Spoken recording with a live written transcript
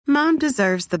Mom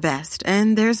deserves the best,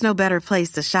 and there's no better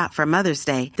place to shop for Mother's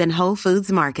Day than Whole Foods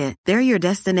Market. They're your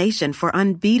destination for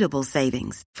unbeatable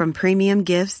savings, from premium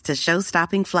gifts to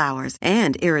show-stopping flowers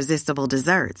and irresistible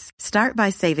desserts. Start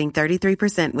by saving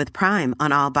 33% with Prime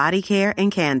on all body care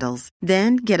and candles.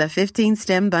 Then get a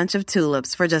 15-stem bunch of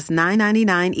tulips for just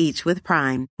 $9.99 each with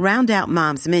Prime. Round out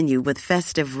Mom's menu with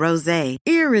festive rosé,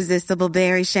 irresistible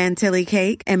berry chantilly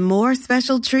cake, and more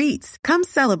special treats. Come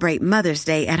celebrate Mother's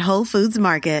Day at Whole Foods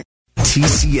Market.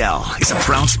 TCL is a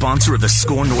proud sponsor of the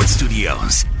Score North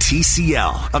Studios.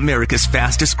 TCL, America's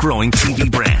fastest growing TV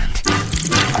brand.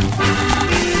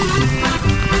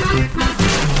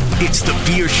 It's The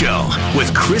Beer Show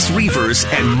with Chris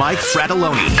Reavers and Mike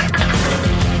Fratelloni.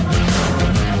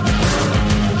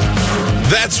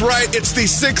 That's right. It's the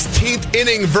 16th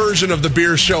inning version of The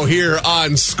Beer Show here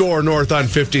on Score North on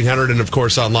 1500 and, of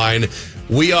course, online.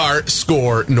 We are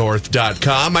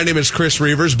scorenorth.com. My name is Chris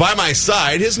Reavers. By my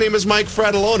side, his name is Mike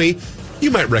Fratelloni.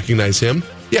 You might recognize him.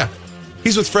 Yeah.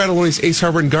 He's with Fratelloni's Ace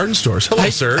Harbor and Garden Stores. Hello,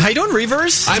 sir. How you doing,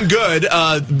 Reavers? I'm good.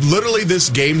 Literally, this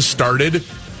game started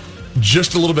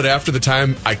just a little bit after the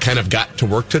time I kind of got to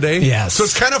work today. Yes. So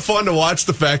it's kind of fun to watch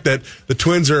the fact that the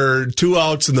Twins are 2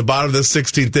 outs in the bottom of the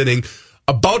 16th inning,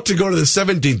 about to go to the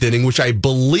 17th inning, which I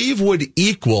believe would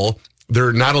equal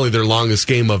not only their longest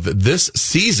game of this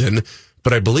season,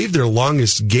 but I believe their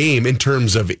longest game in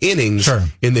terms of innings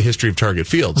in the history of Target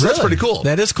Field. So that's pretty cool.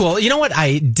 That is cool. You know what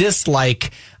I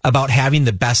dislike about having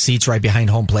the best seats right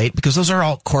behind home plate? Because those are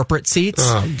all corporate seats.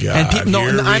 Oh, God. And people,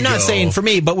 I'm not saying for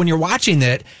me, but when you're watching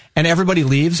it and everybody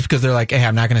leaves because they're like, hey,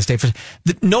 I'm not going to stay for...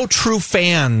 No true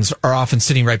fans are often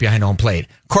sitting right behind home plate.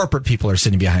 Corporate people are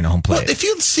sitting behind home plate. Well, if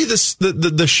you see this,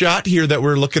 the shot here that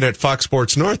we're looking at Fox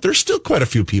Sports North, there's still quite a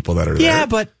few people that are there. Yeah,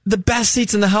 but the best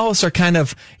seats in the house are kind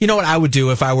of... You know what I would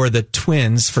do if I were the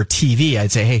Twins for TV?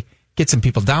 I'd say, hey, get some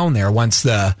people down there once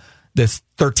the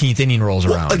 13th inning rolls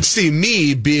around. And see,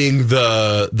 me being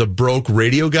the broke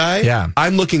radio guy,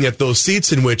 I'm looking at those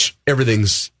seats in which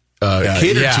everything's catered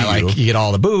to you. Like you get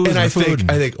all the booze and I food.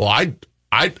 think, well,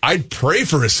 I'd pray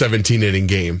for a 17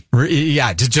 game.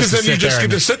 Yeah, just because then you just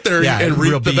get to sit there and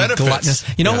reap the benefits.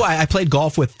 Gluttonous. You know who I played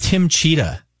golf with? Tim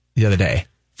Cheetah the other day.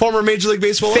 Former Major League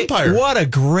Baseball umpire. What a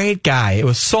great guy. It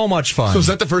was so much fun. So is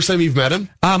that the first time you've met him?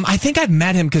 I think I've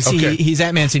met him because he's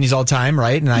at Mancini's all the time,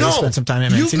 right? And I spent some time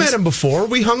at Mancini's. You've met him before.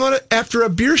 We hung out after a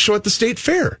beer show at the State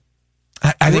Fair.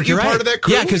 I think you're right. Part of that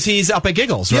crew? Yeah, because he's up at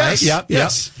Giggles, right? Yes.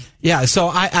 Yes. Yeah, so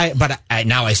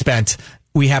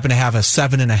we happen to have a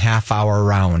 7.5 hour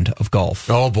round of golf.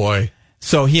 Oh, boy.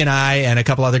 So he and I and a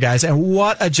couple other guys, and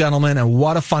what a gentleman and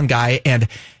what a fun guy. And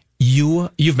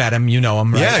you've met him, you know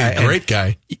him, right? Yeah, great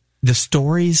guy. The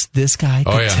stories this guy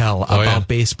could tell about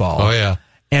baseball. Oh, yeah.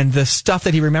 And the stuff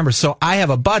that he remembers. So I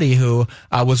have a buddy who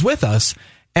was with us,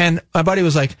 and my buddy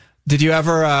was like, did you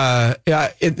ever,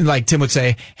 like Tim would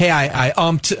say, hey, I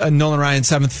umped Nolan Ryan's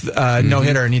 7th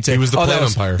no-hitter, and he'd say, he was the plate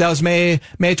umpire. That was May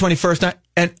 21st.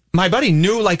 And my buddy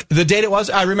knew, like, the date it was.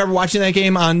 I remember watching that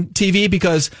game on TV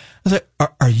because I was like,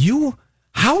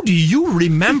 how do you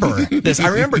remember this? I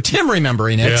remember Tim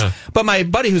remembering it, but my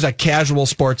buddy who's a casual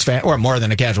sports fan, or more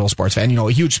than a casual sports fan,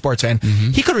 a huge sports fan,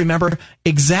 he could remember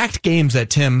exact games that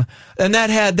Tim, and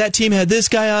that team had this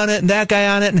guy on it and that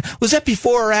guy on it. And was that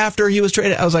before or after he was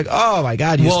traded? I was like, oh my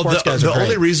God, sports guys are great. The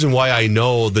only reason why I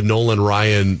know the Nolan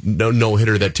Ryan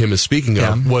no-hitter that Tim is speaking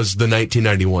of was the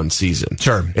 1991 season.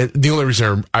 Sure. And the only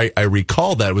reason I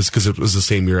recall that was because it was the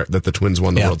same year that the Twins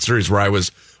won the World Series, where I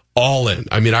was all in.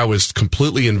 I mean, I was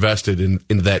completely invested in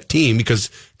that team because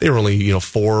they were only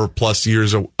 4+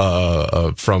 years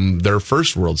from their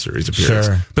first World Series appearance.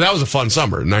 Sure. But that was a fun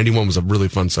summer. 91 was a really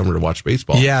fun summer to watch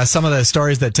baseball. Yeah, some of the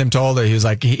stories that Tim told, he was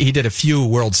like, he did a few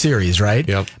World Series, right?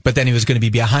 Yep. But then he was going to be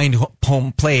behind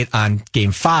home plate on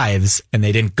Game 5s, and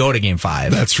they didn't go to Game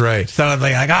 5. That's right. So I was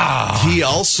like, He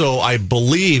also, I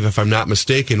believe, if I'm not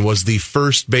mistaken, was the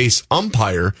first base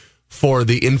umpire for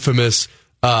the infamous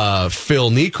Phil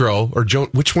Necro, or Joe,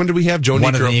 which one did we have? Joe Necro.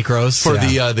 One of the Necros. For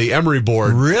the Emery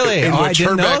board. Really? I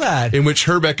didn't know that. In which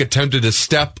Herbeck attempted to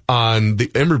step on the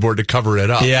Emery board to cover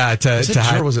it up. Yeah.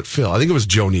 Or was it Phil? I think it was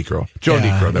Joe Necro.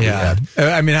 Necro that we had.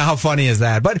 I mean, how funny is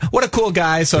that? But what a cool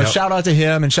guy. So shout out to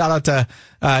him, and shout out to,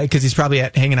 because he's probably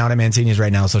hanging out at Mancini's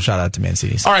right now, so shout out to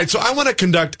Mancini's. All right, so I want to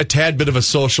conduct a tad bit of a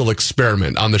social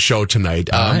experiment on the show tonight.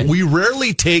 Right. We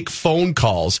rarely take phone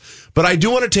calls, but I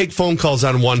do want to take phone calls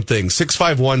on one thing.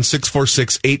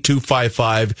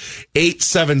 651-646-8255,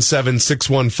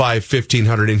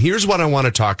 877-615-1500. And here's what I want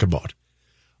to talk about.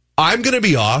 I'm going to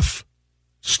be off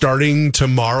starting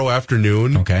tomorrow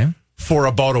afternoon for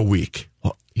about a week.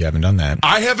 You haven't done that.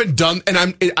 I haven't done,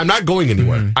 and I'm not going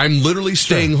anywhere. Mm-hmm. I'm literally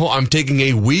staying home. I'm taking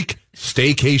a week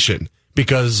staycation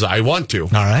because I want to. All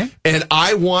right. And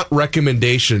I want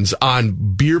recommendations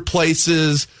on beer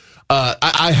places.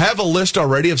 I have a list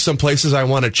already of some places I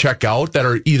want to check out that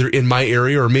are either in my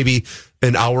area or maybe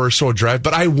an hour or so drive.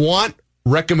 But I want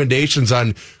recommendations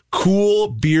on cool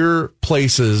beer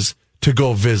places to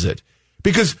go visit.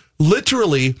 Because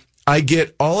literally, I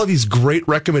get all of these great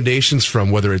recommendations from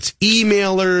whether it's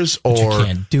emailers or you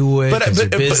can't do it. But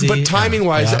timing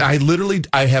wise,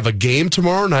 I have a game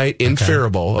tomorrow night in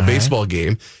Faribault, a baseball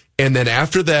game, and then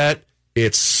after that,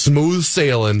 it's smooth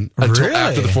sailing until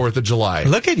after the 4th of July.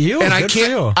 Look at you. And Good for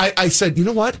you. I said, you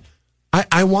know what?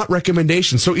 I want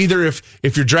recommendations. So either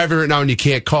if you're driving right now and you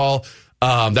can't call,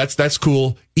 that's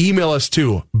cool. Email us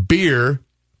too.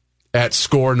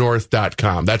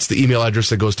 beer@scorenorth.com. That's the email address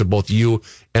that goes to both you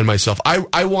and myself.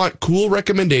 I want cool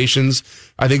recommendations.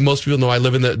 I think most people know I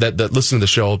live in that listen to the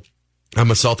show.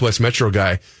 I'm a Southwest Metro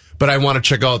guy, but I want to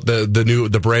check out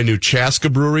the brand new Chaska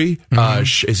Brewery.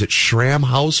 Is it Schramm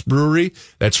House Brewery?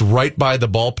 That's right by the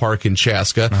ballpark in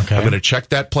Chaska. Okay. I'm going to check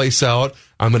that place out.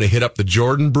 I'm going to hit up the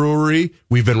Jordan Brewery.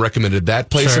 We've been recommended that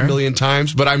place a million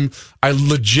times, but I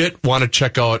legit want to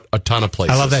check out a ton of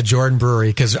places. I love that Jordan Brewery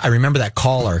because I remember that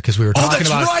caller because we were talking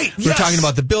we were talking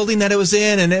about the building that it was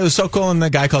in, and it was so cool. And the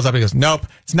guy calls up and goes, "Nope,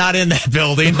 it's not in that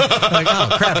building." I'm like,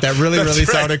 oh crap, that really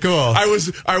sounded cool. I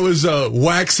was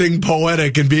waxing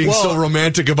poetic and being so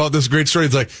romantic about this great story.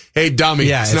 It's like, hey, dummy,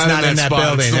 it's not in that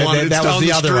building. That was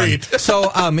the other one.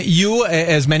 So, you,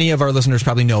 as many of our listeners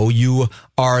probably know, you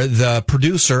are the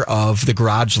producer of the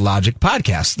Garage Logic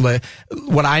podcast.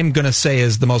 What I'm going to say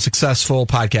is the most successful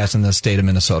podcast in the state of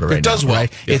Minnesota right now. It does well.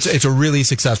 Right? Yes. It's a really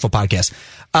successful podcast.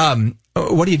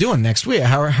 What are you doing next week?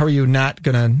 How are you not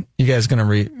going to, you guys going to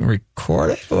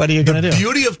record it? What are you going to do? The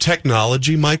beauty of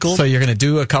technology, Michael. So you're going to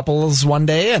do a couples one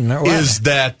day is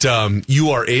that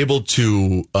you are able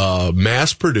to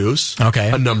mass produce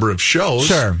a number of shows.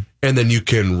 Sure. And then you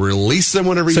can release them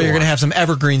whenever you want. So you're going to have some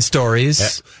evergreen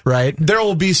stories, right? There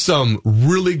will be some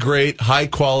really great, high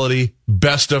quality,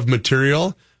 best of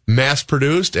material, mass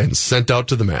produced and sent out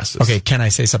to the masses. Okay, can I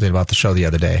say something about the show the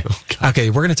other day? Okay,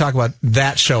 we're going to talk about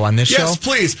that show on this show. Yes,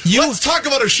 please. Let's talk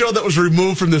about a show that was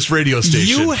removed from this radio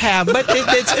station. You have, but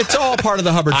it's all part of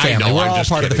the Hubbard family. I know, we're all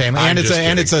part of the family,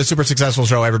 and it's a super successful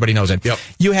show. Everybody knows it. Yep.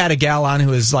 You had a gal on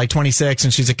who is like 26,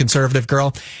 and she's a conservative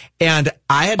girl, and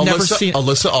I had never seen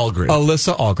Alyssa Algren.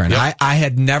 Alyssa Algren. Yep. I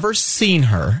had never seen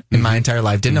her in my entire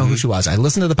life. Didn't know who she was. I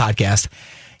listened to the podcast.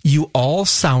 You all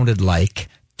sounded like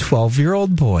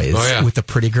 12-year-old boys with a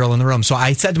pretty girl in the room. So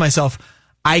I said to myself,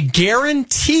 I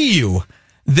guarantee you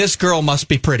this girl must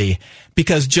be pretty,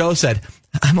 because Joe said,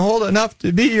 I'm old enough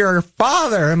to be your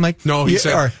father. I'm like, no, he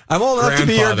said, I'm old enough to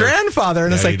be your grandfather.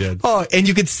 And it's like, oh, and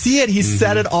you could see it. He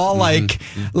said it all like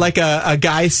a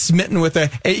guy smitten with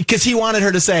because he wanted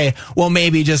her to say, well,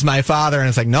 maybe just my father. And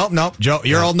it's like, nope, Joe,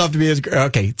 you're old enough to be his.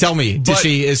 Okay, tell me,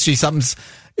 is she something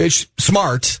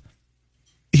smart?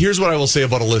 Here's what I will say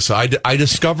about Alyssa. I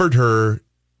discovered her,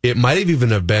 it might have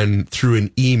even have been through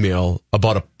an email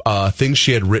about a thing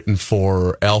she had written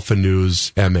for Alpha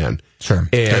News MN. Sure.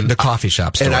 And the coffee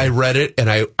shop story. And I read it, and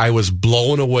I was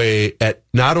blown away at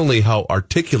not only how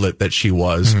articulate that she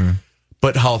was,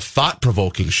 but how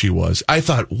thought-provoking she was. I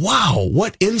thought, wow,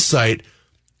 what insight.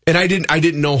 And I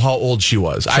didn't know how old she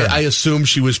was. Sure. I assumed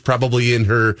she was probably in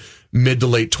her mid to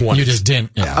late 20s. You just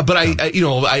didn't. Yeah. But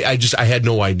I had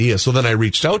no idea. So then I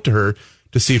reached out to her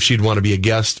to see if she'd want to be a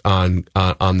guest on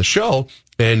the show,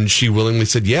 and she willingly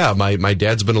said, "Yeah, my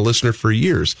dad's been a listener for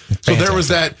years." Fantastic. So there was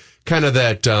that kind of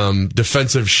that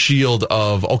defensive shield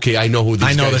of, okay, I know who these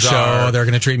guys are. I know the show. They're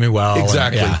going to treat me well.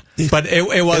 Exactly. And, but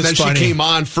it was and then funny. She came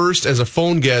on first as a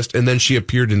phone guest, and then she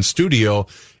appeared in studio.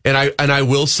 And I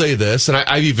will say this, and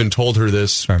I've even told her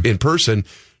this in person.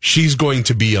 She's going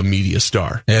to be a media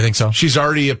star. Yeah, I think so. She's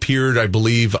already appeared, I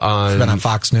believe, on, she's been on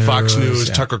Fox News,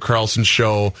 Tucker Carlson's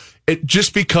show.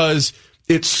 Just because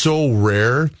it's so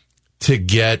rare to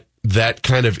get that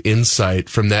kind of insight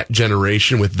from that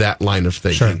generation with that line of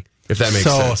thinking, if that makes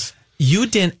sense. You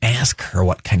didn't ask her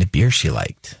what kind of beer she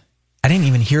liked. I didn't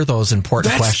even hear those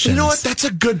important questions. You know what? That's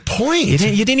a good point.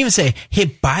 You didn't even say, hey,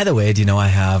 by the way, do you know I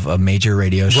have a major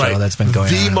radio show that's been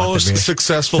going on? The most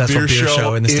successful beer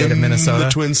show in the state of Minnesota.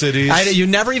 The Twin Cities. You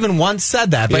never even once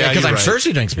said that, because I'm sure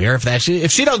she drinks beer.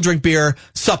 If she don't drink beer,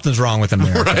 something's wrong with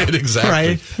America. Right,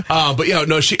 exactly. Right?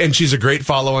 But she's a great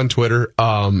follow on Twitter.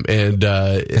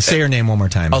 Say her name one more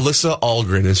time. Alyssa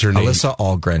Algren is her name. Alyssa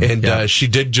Algren. And she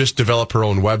did just develop her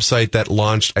own website that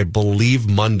launched, I believe,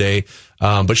 Monday.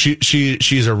 But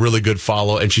she's a really good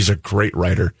follow, and she's a great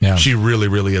writer. Yeah. She really,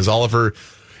 really is. All of her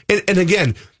And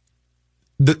again,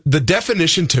 the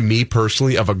definition to me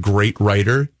personally of a great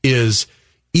writer is,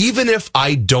 even if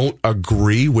I don't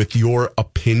agree with your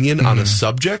opinion on a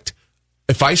subject,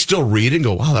 if I still read it and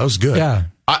go, wow, that was good. Yeah.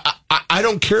 I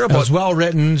don't care about it. It was well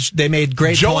written. They made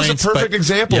great points. Joe's a perfect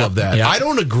example of that. I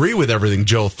don't agree with everything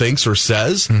Joe thinks or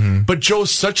says, but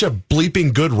Joe's such a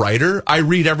bleeping good writer. I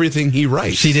read everything he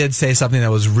writes. She did say something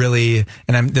that was really,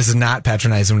 and this is not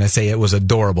patronizing when I say it was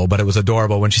adorable, but it was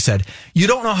adorable when she said, "You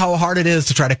don't know how hard it is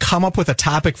to try to come up with a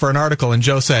topic for an article." And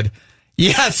Joe said,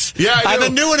 "Yes, I've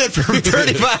been doing it for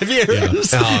 35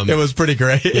 years." It was pretty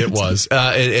great. It was.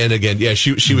 And again,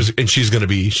 she was, and she's going to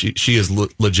be, she is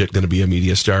legit going to be a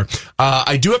media star.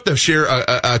 I do have to share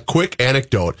a quick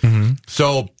anecdote.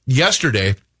 So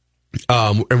yesterday,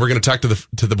 and we're going to talk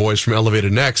to the boys from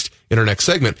Elevated next in our next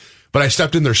segment, but I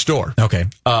stepped in their store. Okay.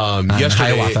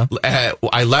 Yesterday, Hiawatha.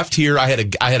 I left here. I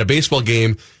had a baseball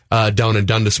game, down in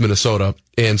Dundas, Minnesota.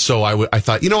 And so I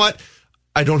thought, you know what?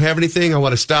 I don't have anything. I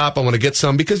want to stop. I want to get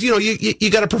some because, you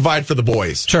got to provide for the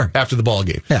boys. Sure. After the ball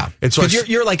game. Yeah. And so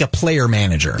you're like a player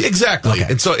manager. Exactly. Okay.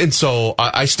 And so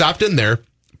I stopped in there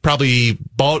probably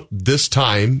about this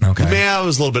time. Okay. Man, it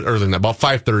was a little bit earlier than that, about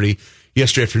 5:30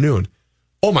 yesterday afternoon.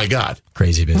 Oh my God.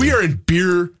 Crazy busy. We are in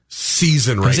beer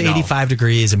season right now. It was 85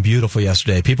 degrees and beautiful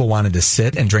yesterday. People wanted to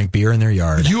sit and drink beer in their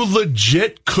yard. You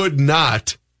legit could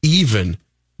not even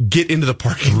get into the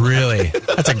parking lot. Really?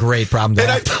 That's a great problem to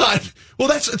have. have. And I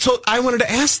thought, so I wanted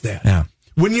to ask that. Yeah.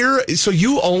 When you're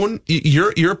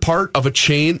part of a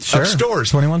chain of stores.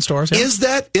 21 stores. Yeah. Is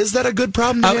that a good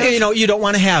problem to have? You don't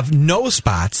want to have no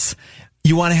spots.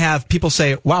 You want to have people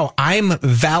say, wow, I'm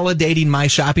validating my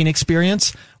shopping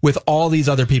experience with all these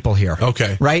other people here.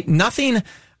 Okay. Right? Nothing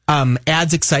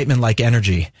adds excitement like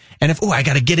energy. And if, I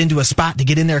got to get into a spot to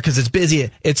get in there because it's busy,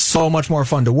 it's so much more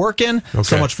fun to work in,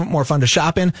 so much more fun to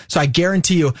shop in. So I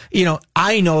guarantee you,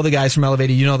 I know the guys from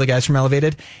Elevated, you know the guys from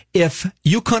Elevated. If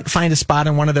you couldn't find a spot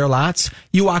in one of their lots,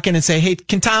 you walk in and say, hey,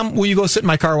 will you go sit in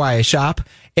my car while I shop?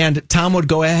 And Tom would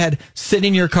go ahead, sit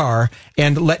in your car,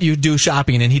 and let you do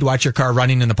shopping, and he'd watch your car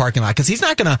running in the parking lot, because he's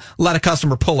not going to let a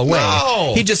customer pull away.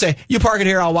 No. He'd just say, you park it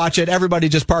here, I'll watch it. Everybody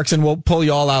just parks, and we'll pull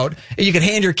you all out. And you could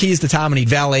hand your keys to Tom, and he'd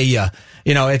valet you.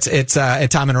 It's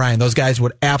Tom and Ryan. Those guys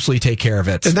would absolutely take care of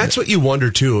it. And that's what you wonder,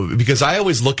 too, because I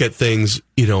always look at things,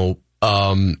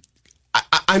 I'm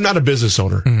not a business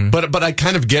owner, but I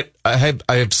kind of I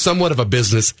have somewhat of a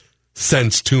business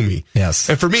sense to me. Yes.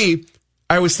 And for me,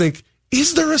 I always think,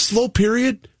 is there a slow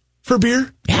period for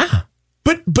beer? Yeah.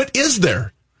 But is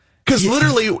there? Because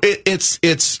literally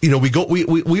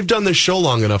we've done this show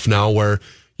long enough now where,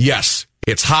 yes,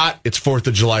 it's hot. It's 4th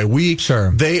of July week. Sure.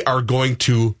 They are going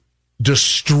to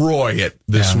destroy it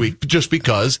this week just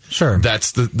because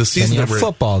that's the season. Then you have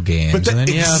football games, and then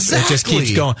it just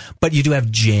keeps going. But you do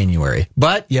have January,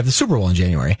 but you have the Super Bowl in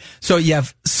January. So you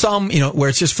have some, where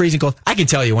it's just freezing cold. I can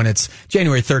tell you when it's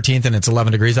January 13th and it's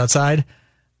 11 degrees outside,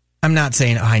 I'm not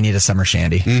saying, I need a summer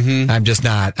shandy. I'm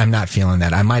not feeling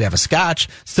that. I might have a scotch,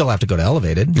 still have to go to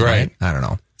Elevated. Right. I don't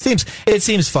know. It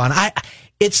seems fun.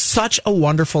 It's such a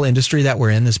wonderful industry that we're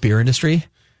in, this beer industry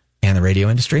and the radio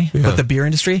industry, but the beer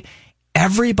industry,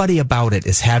 everybody about it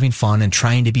is having fun and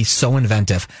trying to be so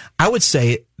inventive. I would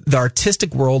say the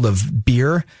artistic world of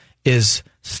beer is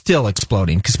still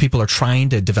exploding because people are trying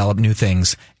to develop new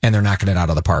things and they're knocking it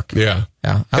out of the park. Yeah.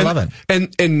 I love it.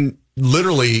 And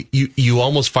literally, you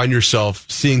almost find yourself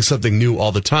seeing something new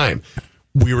all the time.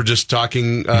 We were just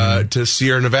talking to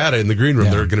Sierra Nevada in the green room.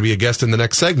 They're going to be a guest in the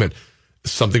next segment.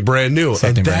 Something brand new.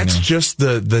 That's just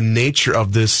the nature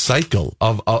of this cycle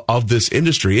of this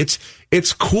industry.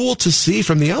 It's cool to see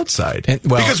from the outside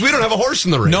because we don't have a horse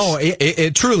in the race. No,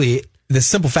 it truly, the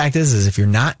simple fact is if you're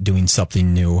not doing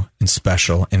something new and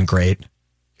special and great,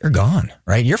 you're gone,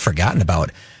 right? You're forgotten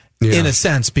about. In a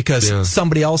sense, because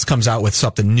somebody else comes out with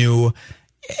something new.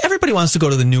 Everybody wants to go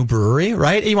to the new brewery,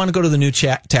 right? You want to go to the new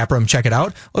tap room, check it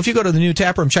out. Well, if you go to the new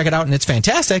tap room, check it out, and it's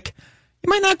fantastic, you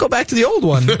might not go back to the old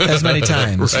one as many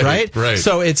times, right?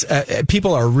 So it's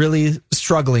people are really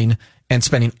struggling and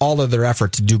spending all of their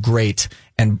effort to do great.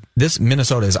 And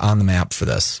Minnesota is on the map for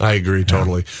this. I agree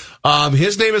totally.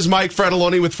 His name is Mike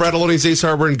Fratelloni with Fratelloni's Ace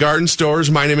Harbor and Garden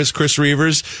Stores. My name is Chris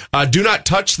Reavers. Do not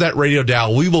touch that radio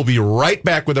dial. We will be right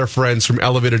back with our friends from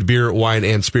Elevated Beer, Wine,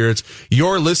 and Spirits.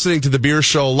 You're listening to The Beer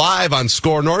Show live on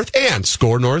Score North and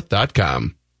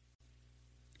scorenorth.com.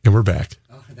 And we're back.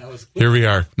 Here we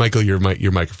are. Michael, your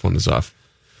microphone is off.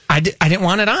 I didn't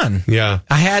want it on. Yeah.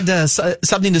 I had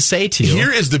something to say to you.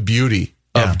 Here is the beauty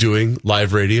of doing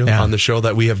live radio on the show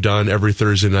that we have done every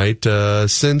Thursday night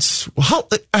since. How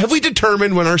have we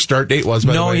determined when our start date was?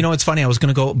 By the way? You know, it's funny. I was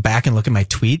going to go back and look at my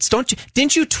tweets.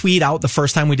 Didn't you tweet out the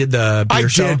first time we did the beer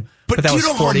show? I did. But do you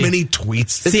know 40. How many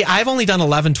tweets? See, I've only done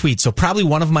 11 tweets, so probably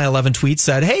one of my 11 tweets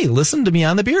said, "Hey, listen to me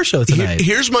on the beer show tonight."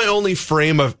 Here's my only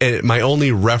my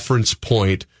only reference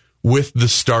point with the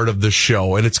start of the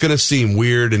show, and it's going to seem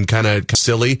weird and kind of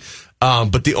silly,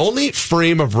 but the only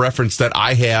frame of reference that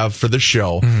I have for the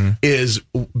show is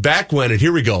back when, and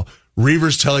here we go,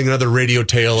 Reaver's telling another radio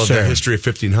tale of the history of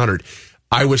 1500.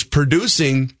 I was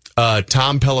producing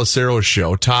Tom Pellicero's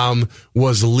show. Tom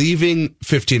was leaving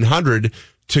 1500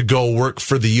 to go work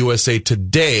for the USA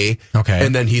Today. Okay.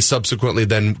 And then he subsequently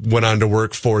then went on to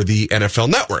work for the NFL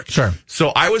Network. Sure. So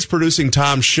I was producing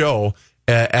Tom's show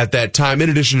at that time, in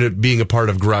addition to being a part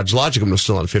of Garage Logic. I'm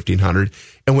still on 1500.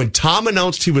 And when Tom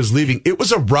announced he was leaving, it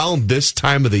was around this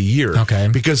time of the year. Okay.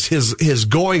 Because his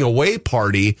going away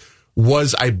party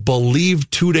was, I believe,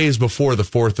 2 days before the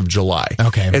 4th of July.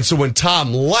 Okay. And so when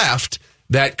Tom left,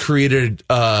 that created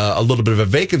a little bit of a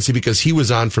vacancy because he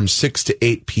was on from 6 to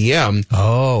 8 p.m.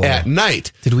 At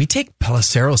night. Did we take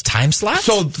Pellicero's time slot?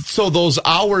 So those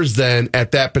hours then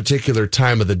at that particular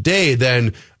time of the day,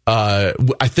 then I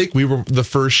think we were the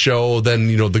first show, then,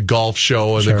 you know, the golf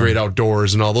show and the Great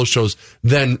Outdoors and all those shows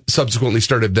then subsequently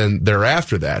started then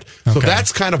thereafter that. So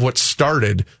that's kind of what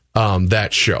started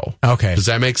that show. Okay. Does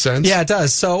that make sense? Yeah, it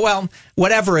does. So, well,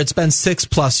 whatever, it's been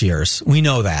 6+ years. We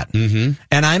know that. Mm-hmm.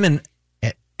 And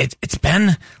it's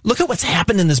been, look at what's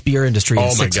happened in this beer industry in 6+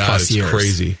 years. Oh my God, it's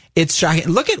crazy. It's shocking.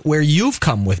 Look at where you've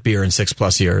come with beer in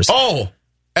 6+ years. Oh,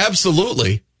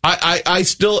 absolutely. I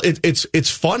still,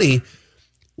 it's funny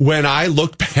when I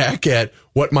look back at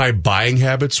what my buying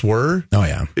habits were. Oh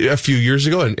yeah. A few years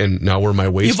ago and now where my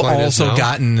waistline is now. You've also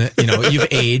gotten, you've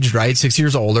aged, right? 6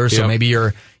 years older. So maybe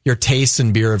your tastes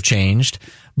in beer have changed.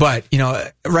 But,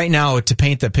 right now, to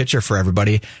paint the picture for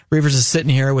everybody, Reavers is sitting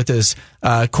here with his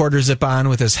quarter zip on,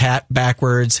 with his hat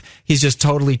backwards. He's just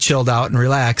totally chilled out and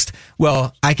relaxed.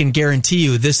 Well, I can guarantee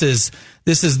you this is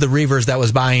the Reavers that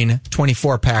was buying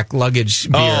 24-pack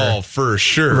luggage beer. Oh, for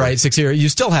sure. Right, 6 years. You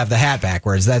still have the hat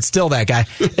backwards. That's still that guy.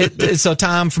 So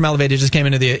Tom from Elevated just came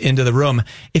into the room.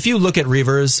 If you look at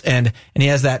Reavers and he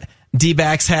has that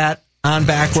D-backs hat on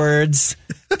backwards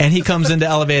and he comes into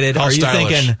Elevated, How are you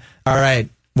stylish. thinking, all right,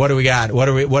 what do we got? What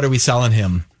are we selling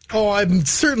him? Oh, I'm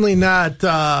certainly not.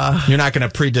 You're not going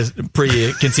to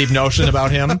preconceived notion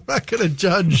about him. I'm not going to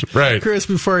judge Chris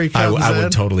before he comes in. I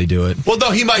would totally do it. Well,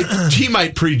 no, he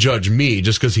might prejudge me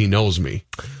just because he knows me.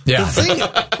 Yeah.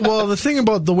 The thing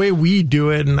about the way we do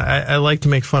it, and I like to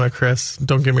make fun of Chris.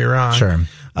 Don't get me wrong. Sure.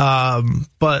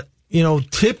 But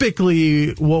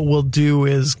typically what we'll do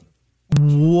is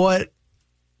what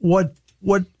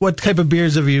type of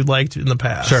beers have you liked in the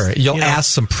past? Sure. You'll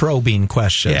ask some probing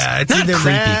questions. Yeah, it's not either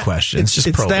creepy questions. It's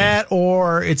probing. That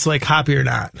or it's like hoppy or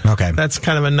not. Okay. That's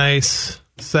kind of a nice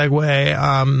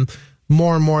segue.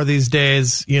 More and more these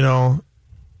days,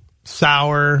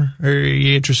 sour, or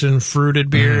you're interested in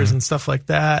fruited beers and stuff like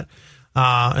that.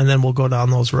 And then we'll go down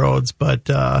those roads. But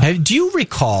do you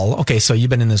recall? Okay, so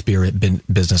you've been in this beer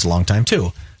business a long time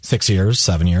too, 6 years,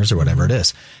 7 years, or whatever it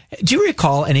is. Do you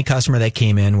recall any customer that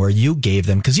came in where you gave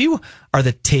them, because you are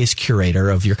the taste curator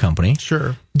of your company?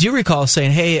 Sure. Do you recall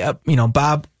saying, "Hey,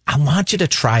 Bob, I want you to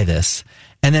try this,"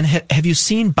 and then have you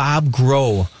seen Bob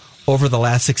grow over the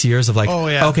last 6 years of like, oh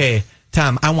yeah, okay,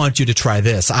 Tom, I want you to try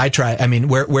this. Where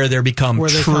they become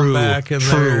come back and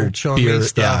true beer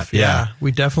stuff. Yeah,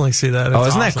 we definitely see that.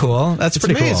 Isn't that cool? That's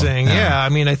pretty amazing. Cool. Yeah,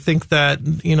 I think that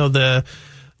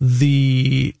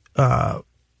the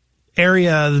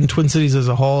area in Twin Cities as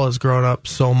a whole has grown up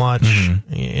so much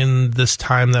in this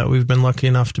time that we've been lucky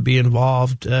enough to be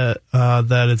involved.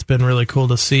 That it's been really cool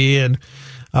to see, and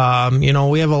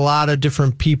we have a lot of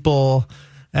different people.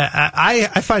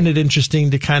 I find it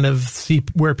interesting to kind of see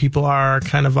where people are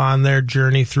kind of on their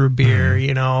journey through beer,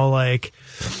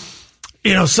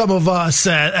 some of us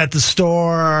at the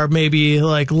store are maybe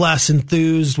like less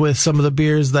enthused with some of the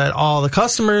beers that all the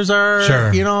customers are, sure.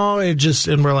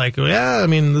 And we're like, yeah,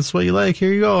 this is what you like.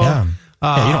 Here you go. Yeah.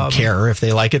 You don't care if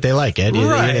they like it, they like it.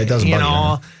 Right. It doesn't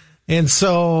bother you. And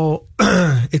so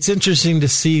it's interesting to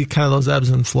see kind of those ebbs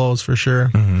and flows for sure.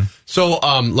 Mm-hmm. So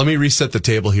let me reset the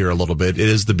table here a little bit. It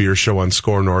is the Beer Show on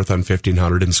Score North on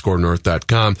 1500 and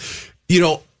scorenorth.com.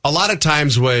 A lot of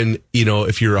times when,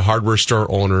 if you're a hardware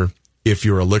store owner, if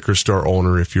you're a liquor store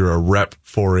owner, if you're a rep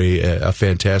for a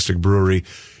fantastic brewery,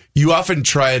 you often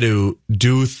try to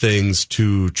do things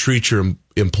to treat your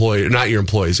to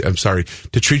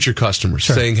treat your customers,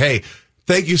 sure. saying, hey,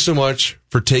 thank you so much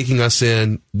for taking us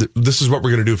in. This is what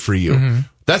we're going to do for you. Mm-hmm.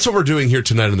 That's what we're doing here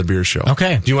tonight on the Beer Show.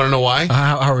 Okay. Do you want to know why?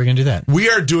 How are we going to do that? We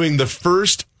are doing the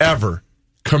first ever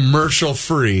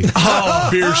commercial-free beer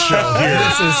show here.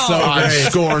 This is so on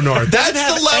great. Score North. That's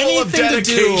the level of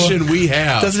dedication we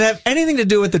have. Does it have anything to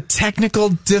do with the technical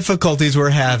difficulties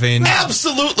we're having?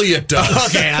 Absolutely it does.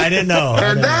 Okay, I didn't know.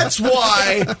 And that's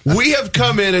why we have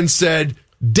come in and said,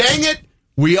 dang it,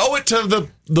 we owe it to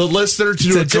the listener to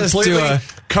do a completely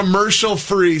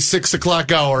commercial-free 6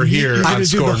 o'clock hour here on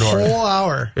Score North. The whole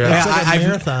hour. Yeah. Like a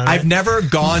marathon. I've never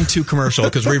gone to commercial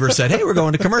because Reaver said, hey, we're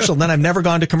going to commercial. And then I've never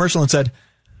gone to commercial and said,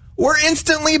 we're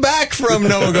instantly back from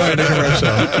no going to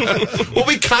commercial. Well,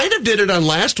 we kind of did it on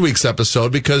last week's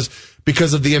episode because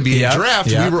of the NBA draft.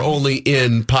 We were only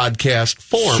in podcast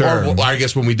form. Sure. Or I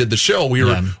guess when we did the show, we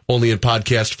were only in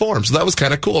podcast form. So that was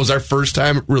kind of cool. It was our first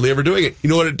time really ever doing it. You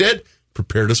know what it did?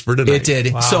 Prepared us for tonight. It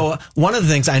did. Wow. So one of the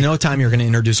things, I know, Tom, you're going to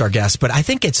introduce our guests, but I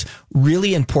think it's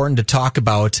really important to talk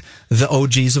about the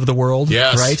OGs of the world.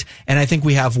 Yes. Right? And I think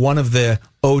we have one of the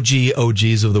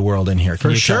OGs of the world in here.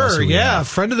 Can for you tell us sure, who we have?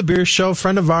 Friend of the Beer Show,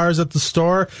 friend of ours at the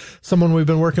store, someone we've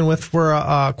been working with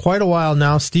for quite a while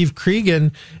now. Steve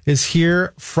Cregan is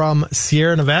here from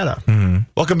Sierra Nevada. Mm-hmm.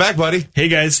 Welcome back, buddy. Hey,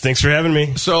 guys. Thanks for having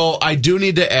me. So I do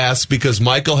need to ask, because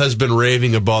Michael has been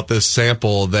raving about this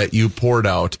sample that you poured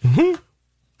out. Mm-hmm.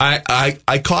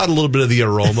 I caught a little bit of the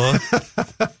aroma.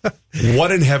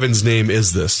 What in heaven's name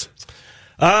is this?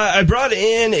 I brought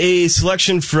in a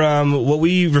selection from what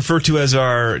we refer to as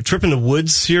our Trip in the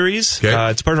Woods series.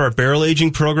 Okay. It's part of our barrel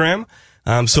aging program.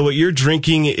 So what you're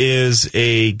drinking is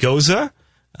a Goza,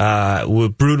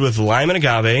 brewed with lime and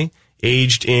agave,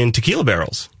 aged in tequila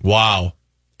barrels. Wow.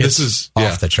 This is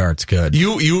off the charts good.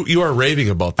 You are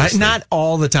raving about this. Not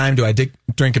all the time do I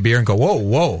drink a beer and go,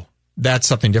 whoa, that's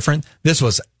something different. This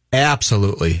was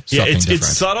absolutely something different.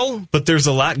 It's subtle, but there's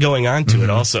a lot going on to it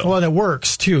also. Well, and it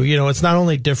works too. It's not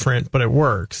only different, but it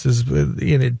works.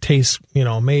 It tastes,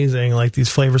 amazing. Like these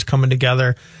flavors coming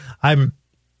together.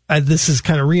 This is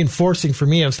kind of reinforcing for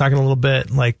me. I was talking a little bit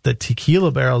like the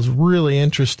tequila barrel is really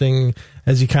interesting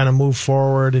as you kind of move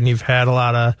forward, and you've had a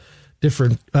lot of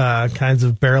different kinds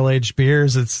of barrel-aged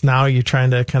beers. It's now you're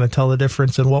trying to kind of tell the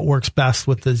difference in what works best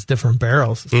with these different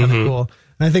barrels. It's kind of cool.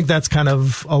 And I think that's kind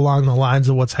of along the lines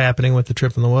of what's happening with the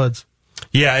Trip in the Woods.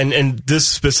 Yeah, and this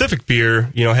specific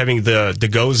beer, having the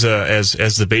Goza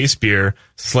as the base beer,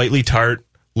 slightly tart,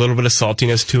 a little bit of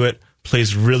saltiness to it,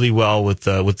 plays really well with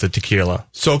the tequila.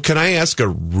 So can I ask a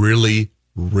really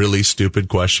stupid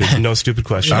question? No stupid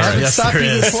question. All right. Yes, there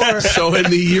is. So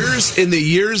in the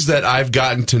years that I've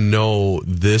gotten to know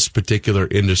this particular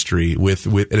industry with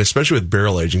and especially with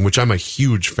barrel aging, which I'm a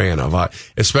huge fan of,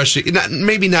 especially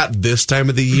maybe not this time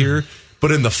of the year,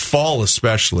 but in the fall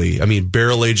especially. I mean,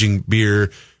 barrel aging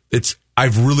beer,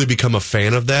 I've really become a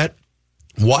fan of that.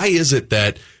 Why is it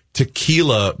that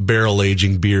tequila barrel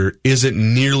aging beer isn't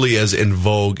nearly as in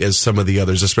vogue as some of the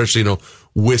others, especially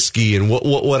whiskey and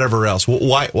whatever else?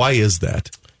 Why is that?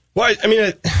 Well, I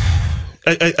mean,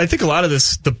 I think a lot of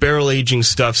the barrel aging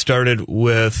stuff started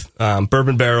with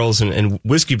bourbon barrels and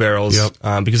whiskey barrels,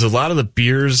 because a lot of the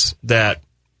beers that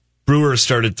brewers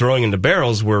started throwing into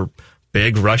barrels were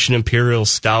big Russian Imperial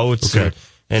stouts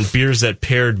and beers that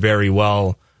paired very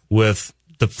well with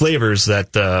the flavors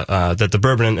that the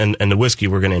bourbon and the whiskey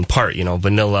were going to impart,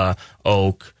 vanilla,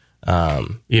 oak,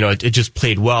 it just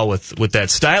played well with that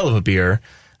style of a beer.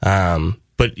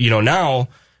 But now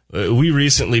we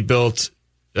recently built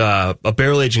a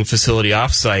barrel aging facility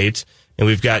offsite, and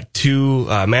we've got two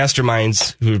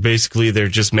masterminds who they're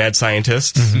just mad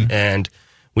scientists, and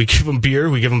we give them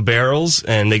beer, we give them barrels,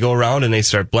 and they go around and they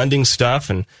start blending stuff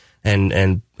and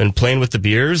playing with the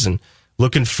beers and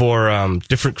looking for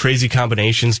different crazy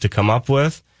combinations to come up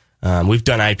with. We've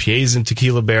done IPAs in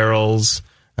tequila barrels.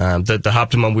 The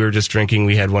Optimum we were just drinking,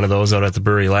 we had one of those out at the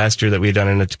brewery last year that we had done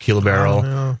in a tequila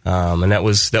barrel, and that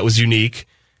was unique.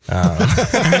 They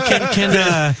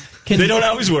don't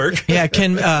always work. Yeah,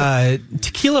 can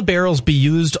tequila barrels be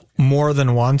used more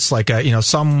than once? Like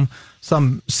some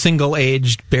single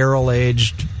aged, barrel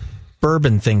aged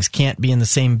bourbon things can't be in the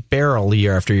same barrel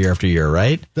year after year after year,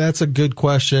 right? That's a good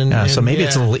question. So maybe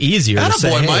it's a little easier to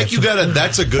say. Boy, Mike,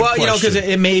 that's a good question. Well, because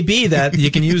it may be that you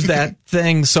can use that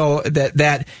thing so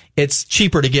that it's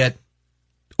cheaper to get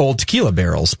old tequila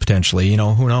barrels, potentially.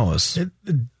 Who knows?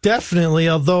 Definitely,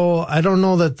 although I don't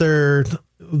know that they're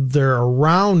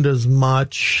around as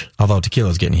much. Although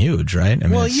tequila's getting huge, right?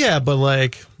 But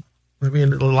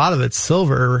a lot of it's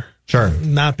silver. Sure.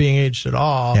 Not being aged at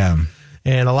all. Yeah.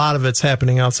 And a lot of it's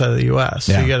happening outside of the U.S.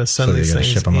 So you got to send these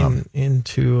things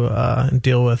into and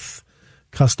deal with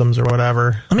customs or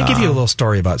whatever. Let me give you a little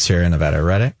story about Sierra Nevada.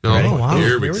 Ready? Oh, wow.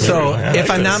 here we go. So, if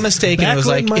I'm not mistaken, it was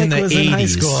like in the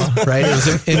 80s, right? It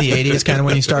was in the 80s, kind of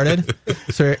when you started.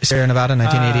 Sierra Nevada,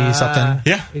 1980 something.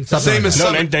 Yeah, Same as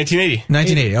 1980.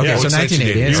 1980. Okay, Yeah, so what's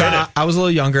 1980. And 1980? so I was a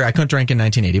little younger. I couldn't drink in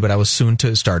 1980, but I was soon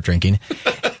to start drinking.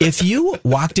 If you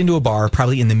walked into a bar,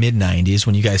 probably in the mid 90s,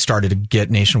 when you guys started to get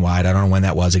nationwide, I don't know when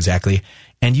that was exactly,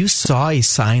 and you saw a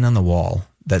sign on the wall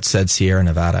that said Sierra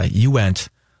Nevada, you went,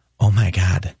 oh my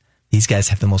God, these guys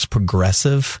have the most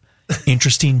progressive,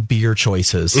 interesting beer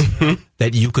choices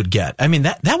that you could get. I mean,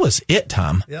 that was it,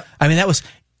 Tom. Yep. I mean,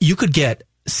 you could get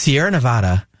Sierra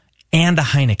Nevada and a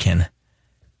Heineken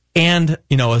and,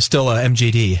 still a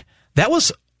MGD. That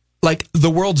was like the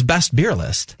world's best beer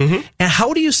list. And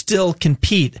how do you still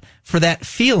compete for that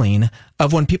feeling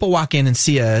of when people walk in and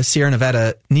see a Sierra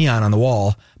Nevada neon on the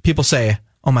wall, people say,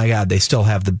 oh my God, they still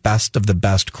have the best of the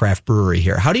best craft brewery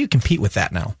here. How do you compete with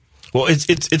that now? Well,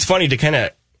 it's funny to kind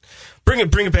of bring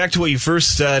it back to what you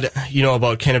first said,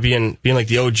 about kind of being like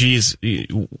the OGs.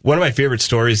 One of my favorite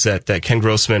stories that Ken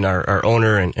Grossman, our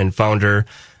owner and founder,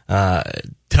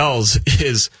 tells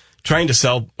is trying to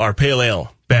sell our pale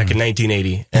ale back in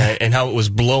 1980 and how it was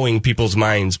blowing people's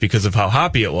minds because of how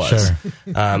hoppy it was. Sure.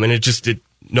 And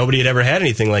nobody had ever had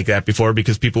anything like that before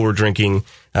because people were drinking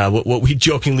what we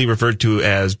jokingly referred to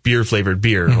as beer-flavored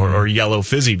beer or yellow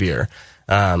fizzy beer,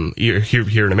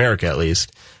 here in America at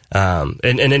least. And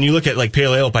then you look at like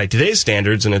pale ale by today's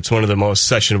standards, and it's one of the most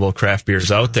sessionable craft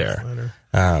beers out there.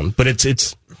 But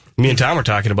it's me and Tom were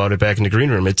talking about it back in the green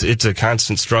room. It's a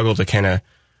constant struggle to kind of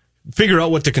figure out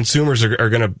what the consumers are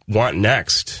going to want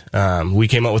next. We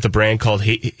came out with a brand called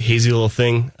Hazy Little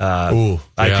Thing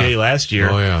IPA last year.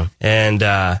 Oh, yeah.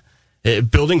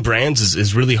 And building brands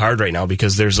is really hard right now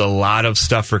because there's a lot of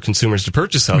stuff for consumers to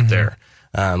purchase out there.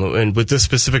 And with this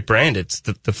specific brand, it's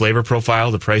the flavor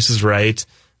profile, the price is right.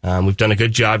 We've done a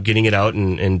good job getting it out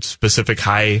in specific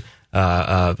high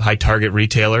target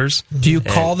retailers. Do you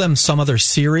call them some other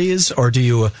series, or do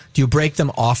you break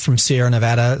them off from Sierra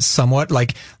Nevada somewhat?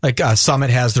 Like Summit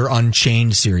has their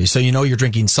Unchained series, so you're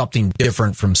drinking something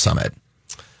different from Summit.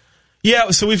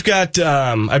 Yeah, so we've got,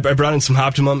 I brought in some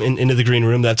Optimum into the green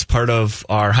room. That's part of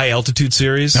our high altitude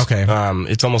series. Okay.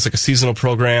 It's almost like a seasonal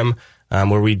program,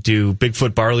 where we do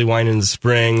Bigfoot barley wine in the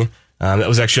spring. That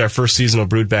was actually our first seasonal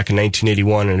brewed back in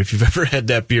 1981. And if you've ever had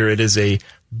that beer, it is a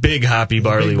big hoppy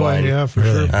barley wine. Yeah, for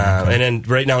sure. And then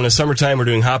right now in the summertime, we're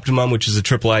doing Optimum, which is a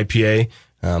triple IPA.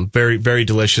 Very, very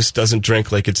delicious. Doesn't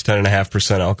drink like it's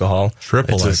 10.5% alcohol.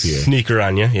 Triple it's IPA. A sneaker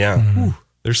on you. Yeah.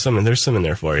 There's some in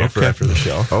there for you for after the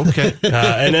show. Okay.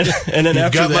 And then You've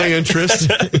after got that, my interest.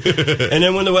 and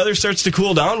then when the weather starts to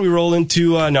cool down, we roll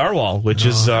into Narwhal, which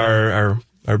is our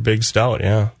big stout.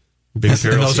 Yeah. Big And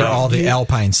imperial those stout. are all the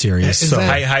Alpine series. Is So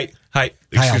that- High.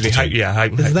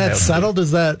 Is that settled?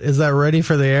 Is that ready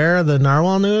for the air? The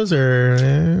Narwhal news, or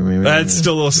maybe That's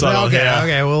still a little subtle. Okay, yeah.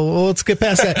 okay. Well, let's get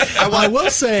past that. I will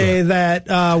say that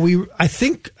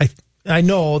I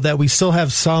know that we still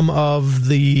have some of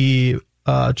the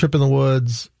Trip in the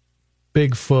Woods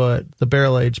Bigfoot, the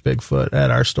barrel aged Bigfoot,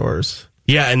 at our stores.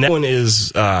 Yeah, and that one is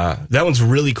that one's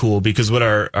really cool because what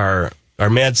our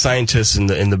mad scientists in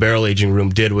the barrel aging room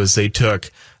did was they took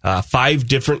 5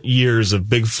 different years of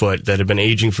Bigfoot that had been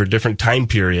aging for different time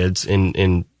periods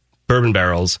in bourbon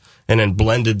barrels, and then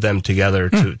blended them together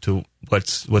to what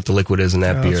the liquid is in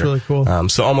that beer. That's really cool.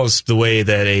 So almost the way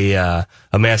that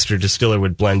a master distiller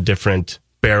would blend different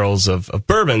barrels of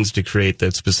bourbons to create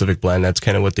that specific blend. That's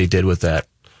kind of what they did with that.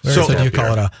 So do you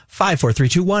call it a 5, 4, 3,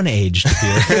 2, 1 aged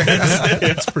beer?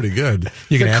 That's pretty good.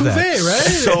 You can have Cuvée, that. right?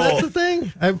 So- That's the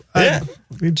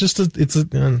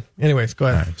thing. Anyways, go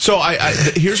ahead. So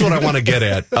here's what I want to get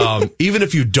at. Even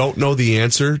if you don't know the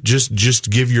answer,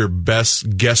 just give your best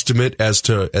guesstimate as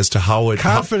to how it.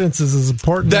 Confidence is as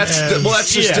important. That's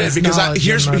just it. Because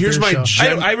here's my.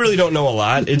 I really don't know a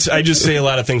lot. I just say a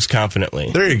lot of things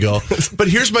confidently. There you go. But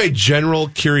here's my general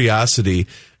curiosity.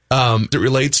 It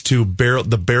relates to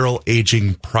the barrel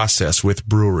aging process with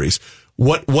breweries.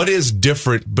 What is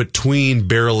different between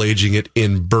barrel aging it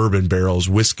in bourbon barrels,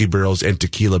 whiskey barrels, and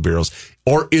tequila barrels,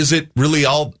 or is it really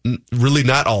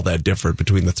not all that different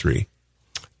between the three?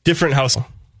 Different house.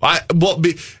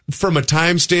 From a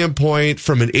time standpoint,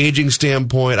 from an aging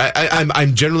standpoint,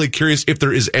 I'm generally curious if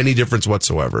there is any difference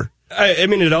whatsoever. I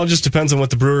mean, it all just depends on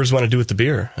what the brewers want to do with the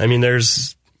beer. I mean,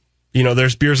 there's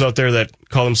beers out there that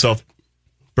call themselves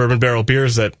bourbon barrel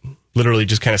beers that literally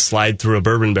just kind of slide through a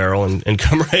bourbon barrel and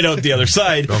come right out the other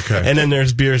side. Okay. And then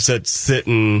there's beers that sit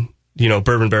in,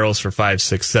 bourbon barrels for 5,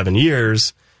 6, 7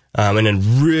 years. and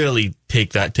then really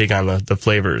take on the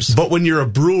flavors. But when you're a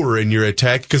brewer and you're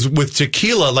attacked, because with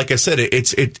tequila, like I said,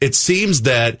 it seems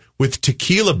that with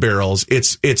tequila barrels,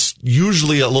 it's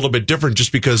usually a little bit different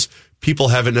just because people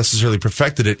haven't necessarily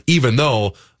perfected it, even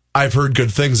though I've heard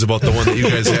good things about the one that you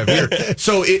guys have here.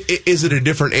 So is it a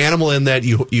different animal in that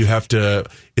you have to,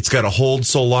 it's got to hold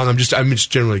so long? I'm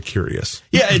just generally curious.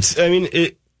 Yeah, it's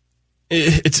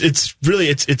really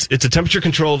a temperature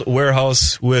controlled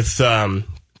warehouse with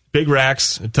big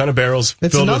racks, a ton of barrels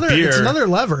filled with beer. It's another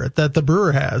lever that the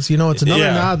brewer has. It's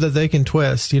another knob that they can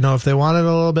twist. If they want it a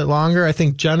little bit longer, I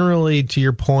think generally, to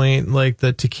your point, like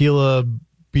the tequila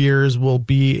beers will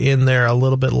be in there a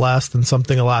little bit less than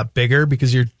something a lot bigger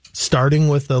because you're starting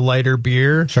with a lighter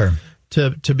beer. Sure.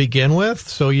 To begin with,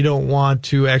 so you don't want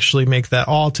to actually make that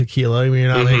all tequila. I mean,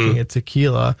 you're not making it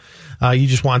tequila. You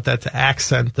just want that to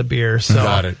accent the beer. So.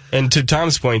 Got it. And to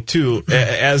Tom's point too,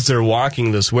 as they're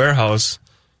walking this warehouse,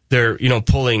 they're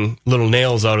pulling little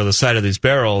nails out of the side of these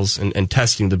barrels and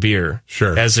testing the beer.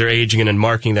 Sure. As they're aging it and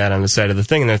marking that on the side of the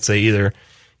thing, and that's either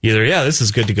yeah, this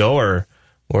is good to go,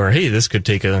 or hey, this could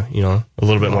take a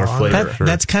little bit more flavor.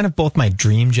 That's kind of both my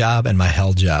dream job and my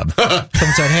hell job. Someone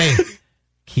said, hey,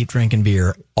 keep drinking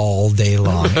beer all day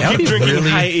long. Keep drinking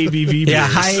high ABV beers. Yeah,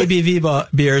 high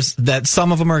ABV beers that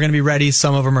some of them are going to be ready,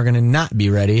 some of them are going to not be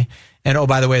ready. And oh,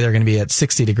 by the way, they're going to be at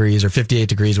 60 degrees or 58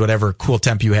 degrees, whatever cool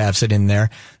temp you have sitting in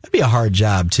there. That'd be a hard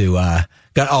job to,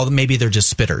 maybe they're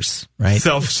just spitters, right?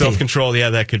 Self-control, yeah,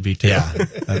 that could be too.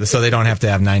 Yeah. So they don't have to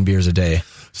have 9 beers a day.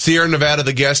 Sierra Nevada,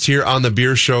 the guest here on the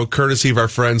Beer Show, courtesy of our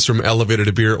friends from Elevated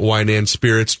to Beer, Wine and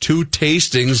Spirits. 2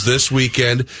 tastings this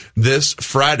weekend, this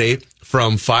Friday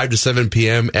from 5 to 7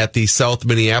 p.m. at the South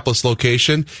Minneapolis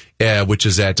location, which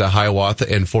is at Hiawatha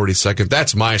and 42nd.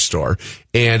 That's my store.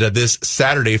 And this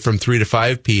Saturday from 3 to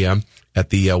 5 p.m. at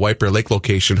the White Bear Lake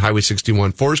location, Highway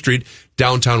 61, 4th Street,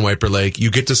 downtown White Bear Lake.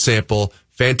 You get to sample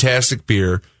fantastic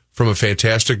beer from a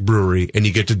fantastic brewery, and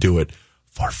you get to do it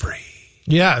for free.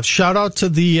 Yeah, shout out to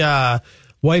the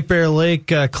White Bear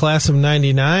Lake class of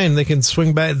 99. They can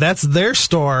swing back. That's their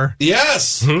store.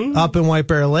 Yes. Up in White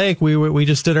Bear Lake. We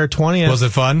just did our 20th. Was it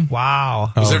fun?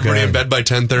 Wow. Was everybody in bed by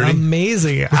 10:30?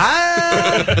 Amazing.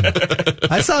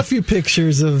 I saw a few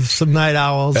pictures of some night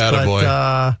owls,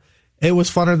 but it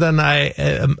was funner than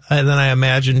I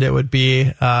imagined it would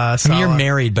be. I mean, you're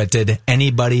married, but did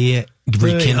anybody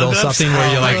rekindle something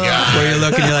where you're like, where you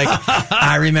look and you're like,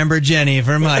 I remember Jenny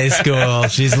from high school.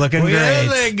 She's looking great. Where are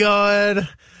they going?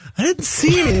 I didn't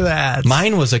see any of that.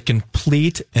 Mine was a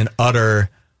complete and utter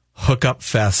hookup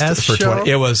fest for 20.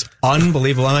 It was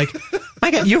unbelievable. I'm like,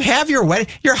 my God, you have your wedding.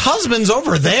 Your husband's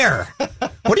over there.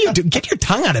 What do you do? Get your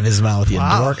tongue out of his mouth, you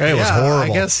dork. It was horrible. I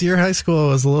guess your high school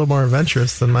was a little more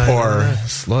adventurous than mine. Or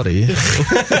slutty.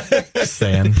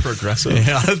 Saying. Progressive.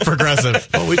 Yeah, it's progressive.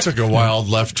 Well, we took a wild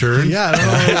left turn. Yeah, I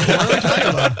don't know what we're talking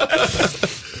about.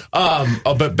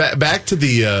 But back to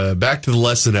the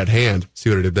lesson at hand. See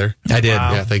what I did there? I did.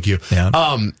 Wow. Yeah, thank you. Yeah.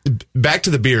 Back to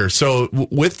the beer. So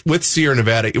with Sierra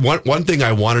Nevada, one thing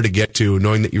I wanted to get to,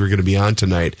 knowing that you were going to be on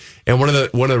tonight, and one of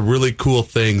the really cool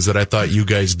things that I thought you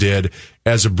guys did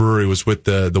as a brewery was with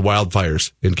the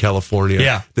wildfires in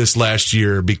California this last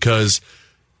year, because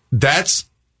that's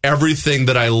everything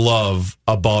that I love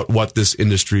about what this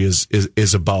industry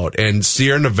is about. And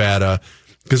Sierra Nevada,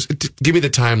 because give me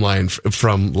the timeline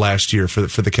from last year for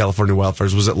the California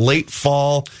wildfires. Was it late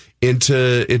fall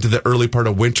into the early part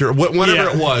of winter? Whenever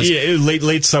it was. Yeah,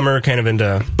 late summer, kind of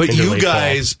into. But into you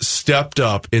guys stepped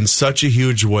up in such a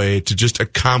huge way to just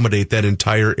accommodate that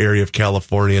entire area of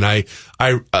California, and I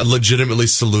legitimately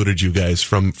saluted you guys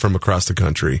from across the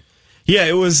country. Yeah,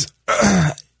 it was.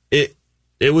 It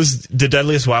was the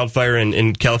deadliest wildfire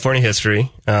in California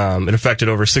history. It affected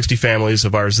over 60 families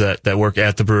of ours that work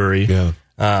at the brewery. Yeah.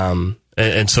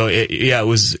 And so it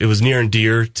was near and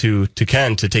dear to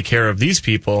Ken to take care of these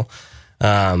people.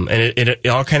 And it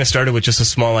all kind of started with just a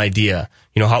small idea.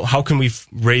 How can we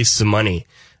raise some money?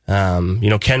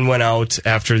 Ken went out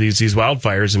after these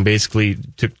wildfires and basically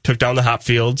took down the hop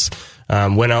fields,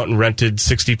 went out and rented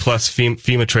 60 plus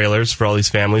FEMA trailers for all these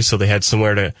families, so they had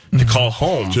somewhere to call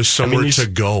home. Just somewhere to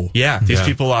go. Yeah, these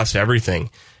people lost everything.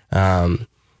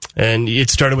 And it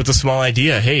started with a small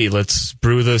idea. Hey, let's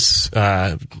brew this.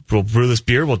 We'll brew this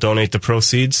beer. We'll donate the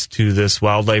proceeds to this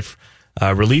wildlife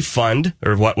relief fund,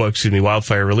 or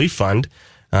wildfire relief fund.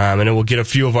 And then we'll get a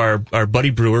few of our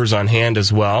buddy brewers on hand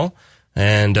as well,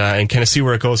 and kind of see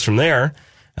where it goes from there.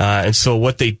 And so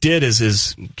what they did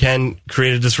is Ken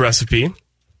created this recipe,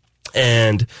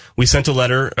 and we sent a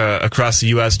letter across the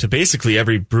U.S. to basically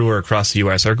every brewer across the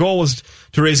U.S. Our goal was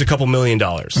to raise $2 million,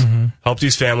 help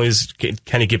these families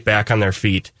kind of get back on their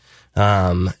feet.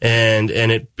 and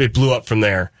it blew up from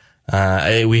there.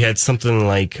 We had something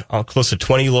like close to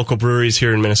 20 local breweries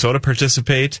here in Minnesota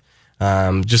participate.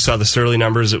 Just saw the Surly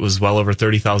numbers. It was well over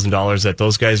 $30,000 that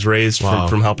those guys raised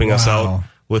from helping us out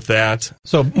with that.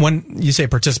 So when you say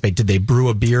participate, did they brew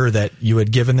a beer that you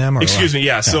had given them? Or Excuse me,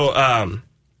 yeah.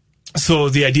 So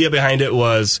the idea behind it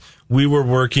was we were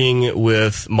working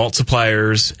with malt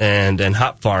suppliers and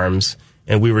hop farms,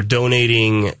 and we were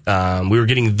donating. We were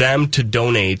getting them to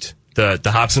donate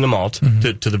the hops and the malt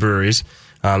to the breweries,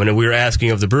 and then we were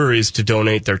asking of the breweries to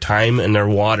donate their time and their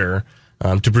water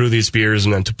to brew these beers,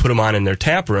 and then to put them on in their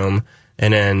tap room,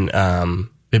 and then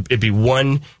it'd be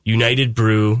one United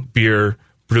Brew beer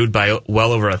brewed by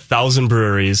well over 1,000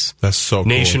 breweries. That's so cool.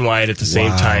 Nationwide at the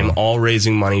same time, all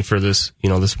raising money for this,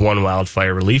 this one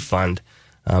wildfire relief fund.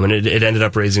 And it ended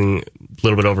up raising a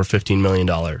little bit over $15 million.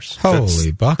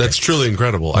 Holy buckets. That's truly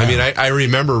incredible. Wow. I mean, I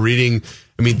remember reading,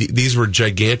 these were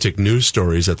gigantic news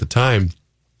stories at the time.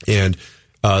 And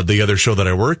the other show that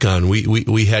I work on,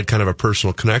 we had kind of a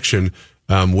personal connection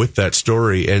with that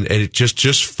story. And it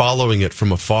just following it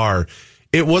from afar,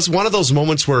 it was one of those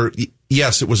moments where,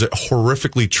 yes, it was a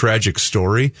horrifically tragic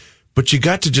story, but you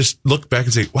got to just look back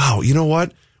and say, wow, you know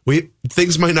what?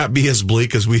 Things might not be as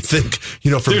bleak as we think,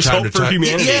 from There's time to hope for time.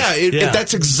 humanity.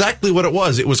 That's exactly what it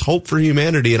was. It was hope for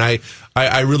humanity. And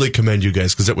I really commend you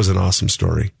guys because it was an awesome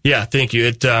story. Yeah, thank you.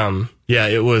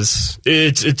 It was,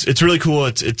 it's really cool.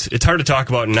 It's hard to talk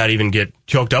about and not even get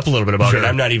choked up a little bit about it.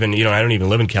 I'm not even, I don't even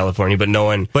live in California, but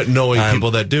knowing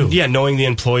people that do. Yeah, knowing the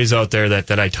employees out there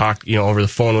that I talk, over the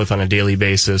phone with on a daily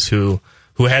basis who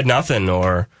had nothing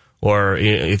or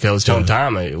I was telling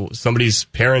Tom, somebody's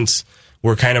parents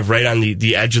were kind of right on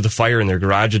the edge of the fire and their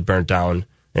garage had burnt down.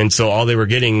 And so all they were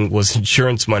getting was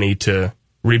insurance money to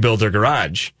rebuild their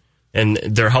garage. And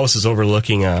their house is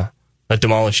overlooking a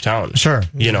demolished town. Sure.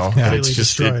 And it's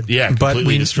just, completely but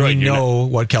we destroyed. know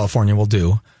what California will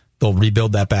do. They'll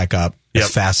rebuild that back up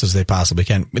as fast as they possibly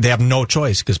can. They have no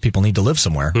choice because people need to live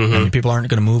somewhere. People aren't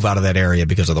going to move out of that area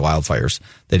because of the wildfires.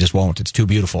 They just won't. It's too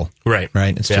beautiful. Right.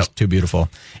 It's just too beautiful.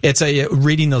 It's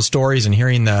reading those stories and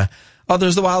hearing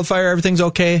there's the wildfire, everything's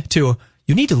okay, to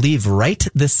you need to leave right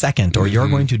this second or you're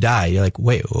going to die. You're like,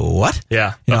 wait, what?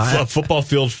 Yeah. A football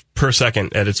field per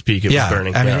second at its peak, it was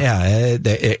burning.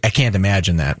 I can't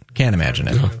imagine that. Can't imagine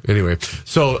it. Anyway,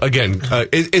 so again,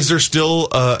 is there still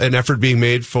an effort being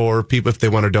made for people if they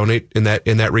want to donate in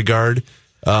that regard?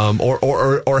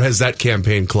 Or has that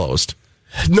campaign closed?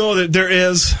 No, there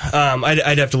is.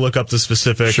 I'd have to look up the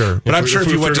specific. Sure, but I'm sure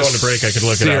if you went to going to break, I could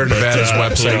look Sierra it up. Nevada's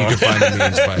website, you could find the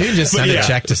means by. You can just send a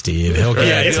check to Steve. He'll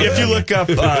get it. If you look up,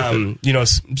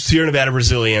 Sierra Nevada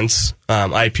Resilience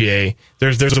IPA,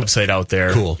 there's a website out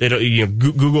there. Cool.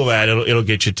 Google that. It'll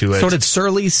get you to it. So did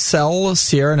Surly sell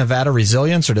Sierra Nevada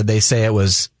Resilience, or did they say it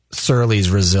was Surly's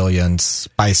Resilience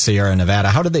by Sierra Nevada?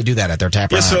 How did they do that at their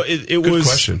tap room? Yeah, so it Good was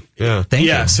question. Yeah, thank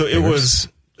you. So it was.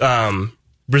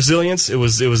 Resilience, it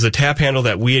was a tap handle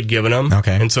that we had given them.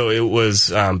 Okay. And so it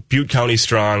was Butte County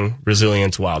Strong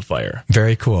Resilience Wildfire.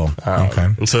 Very cool. Okay.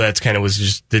 And so that's kind of was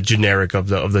just the generic of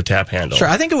the tap handle. Sure.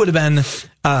 I think it would have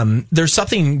been, there's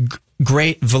something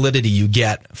great validity you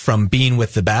get from being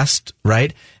with the best,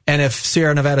 right? And if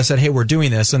Sierra Nevada said, hey, we're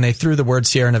doing this, and they threw the word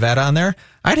Sierra Nevada on there,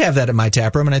 I'd have that in my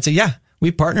tap room, and I'd say, yeah,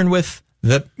 we partnered with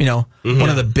one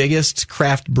of the biggest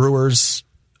craft brewers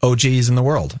OGs in the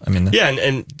world. And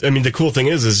the cool thing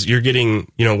is you're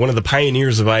getting, one of the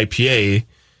pioneers of IPA,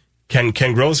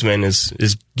 Ken Grossman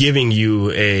is giving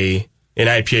you an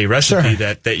IPA recipe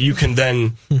that you can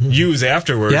then use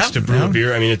afterwards to brew a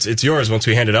beer. It's yours once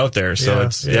we hand it out there. So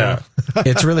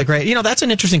it's really great. That's an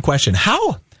interesting question.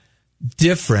 How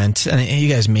different, and you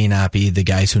guys may not be the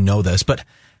guys who know this, but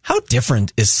how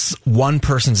different is one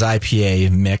person's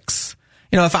IPA mix?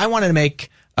 If I wanted to make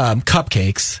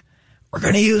cupcakes, we're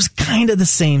going to use kind of the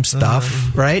same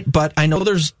stuff, right? But I know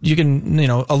you can,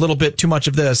 a little bit too much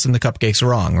of this and the cupcake's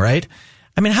wrong, right?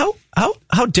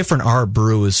 How different are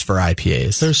brews for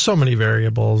IPAs? There's so many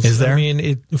variables. Is there?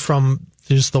 From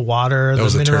just the water,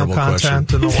 the mineral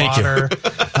content in the water.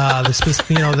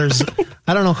 There's,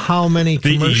 I don't know how many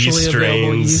commercially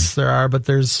available yeasts there are, but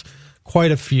there's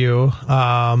quite a few.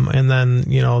 And then,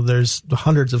 there's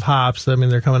hundreds of hops.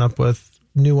 They're coming up with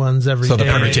new ones every day. So the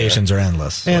permutations are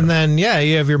endless. And then, you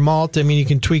have your malt. You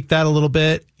can tweak that a little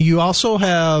bit. You also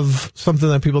have something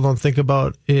that people don't think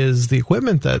about is the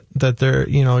equipment that they're,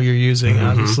 you're using.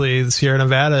 Obviously, the Sierra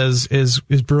Nevada is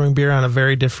brewing beer on a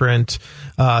very different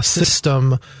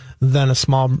system than a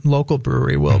small local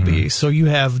brewery will be. So you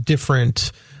have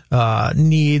different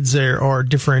needs or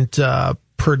different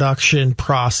production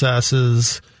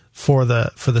processes for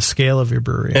the scale of your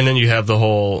brewery. And then you have the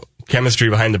whole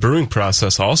chemistry behind the brewing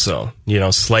process also.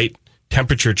 Slight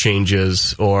temperature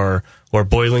changes or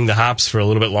boiling the hops for a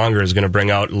little bit longer is going to bring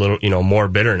out a little, more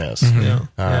bitterness.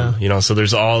 Mm-hmm. So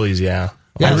there's all these, Yeah,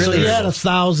 really had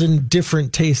 1,000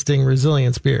 different tasting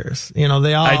resilience beers. They all.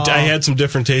 I had some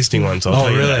different tasting ones. I'll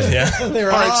tell you really? that. Yeah, they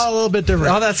were all a little bit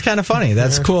different. Oh, that's kind of funny.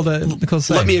 That's cool to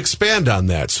say. Let me expand on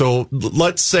that. So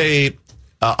let's say,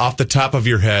 off the top of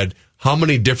your head, how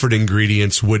many different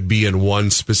ingredients would be in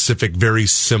one specific, very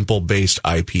simple based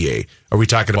IPA? Are we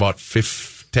talking about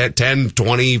 10,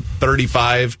 20,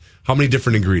 35? How many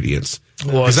different ingredients?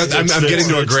 Well, I'm getting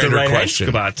to a grander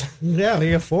question. Yeah, we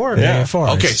have 4. Yeah, 4.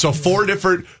 Okay, so four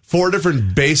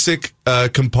different basic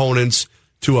components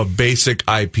to a basic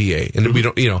IPA, and we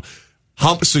don't,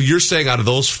 so you're saying out of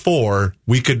those 4,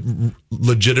 we could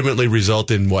legitimately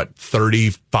result in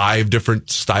 35 different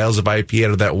styles of IPA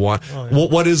out of that one? Oh, yeah.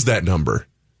 What is that number?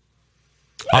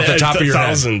 Off the top of your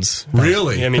thousands. Head?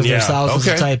 Really? I mean, there's thousands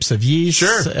of types of yeast,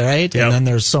 sure, right? Yep. And then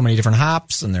there's so many different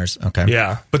hops, and there's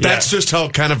but that's just how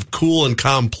kind of cool and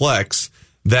complex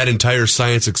that entire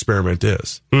science experiment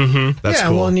is. Mm-hmm. That's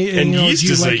cool. Well, and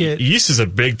yeast is a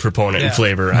big proponent in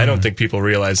flavor. Mm-hmm. I don't think people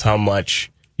realize how much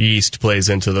yeast plays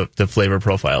into the flavor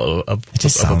profile of it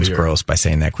just sounds gross by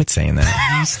saying that. Quit saying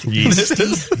that. Yeast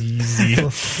is easy.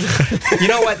 You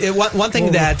know what? One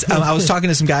thing that I was talking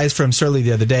to some guys from Surly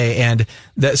the other day, and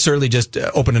that Surly just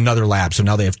opened another lab, so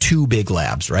now they have 2 big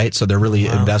labs, right? So they're really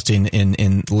investing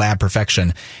in lab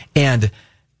perfection, and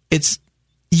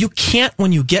you can't,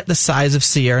 when you get the size of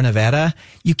Sierra Nevada,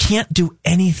 you can't do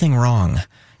anything wrong.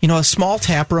 A small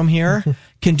tap room here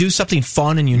can do something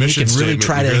fun and unique and really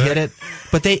try to hit it,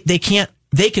 but they can't.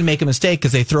 They can make a mistake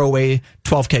because they throw away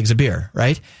 12 kegs of beer,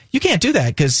 right? You can't do that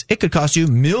because it could cost you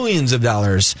millions of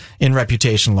dollars in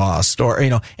reputation lost, or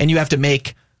and you have to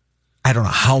make, I don't know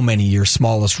how many your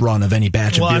smallest run of any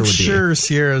batch of beer would be. I'm sure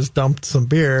Sierra's dumped some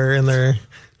beer in their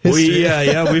history.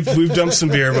 We've dumped some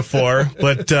beer before,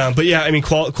 but yeah, I mean,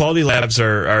 quality labs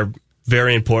are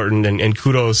very important, and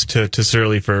kudos to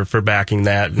Surly for backing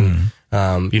that,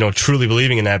 and truly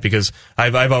believing in that, because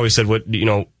I've always said what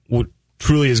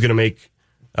truly is going to make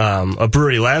a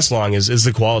brewery last long is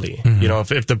the quality.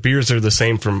 Mm-hmm. If the beers are the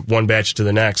same from one batch to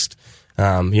the next,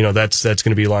 that's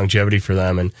going to be longevity for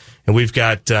them, and we've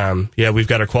got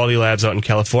our quality labs out in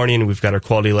California, and we've got our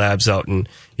quality labs out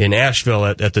in Asheville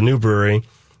at the new brewery,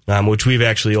 which we've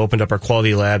actually opened up our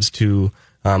quality labs to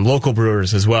local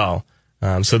brewers as well.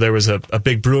 So there was a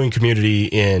big brewing community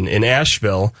in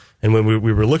Asheville, and when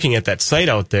we were looking at that site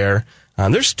out there,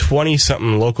 there's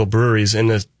 20-something local breweries in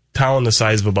the town the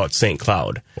size of about St.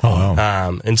 Cloud. Oh,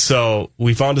 wow. And so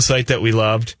we found a site that we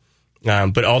loved,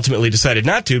 but ultimately decided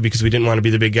not to, because we didn't want to be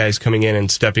the big guys coming in and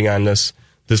stepping on this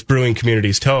brewing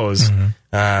community's toes.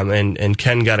 Mm-hmm. And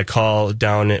Ken got a call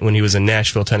down when he was in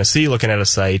Nashville, Tennessee, looking at a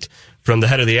site from the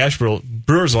head of the Asheville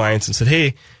Brewers Alliance, and said,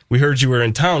 "Hey, we heard you were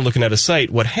in town looking at a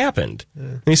site. What happened?"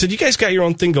 And he said, "You guys got your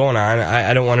own thing going on.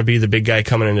 I don't want to be the big guy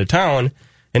coming into town."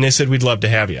 And they said, "We'd love to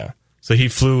have you." So he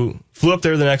flew up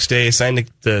there the next day, signed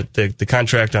the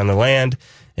contract on the land,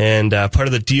 and part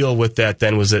of the deal with that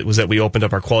then was that we opened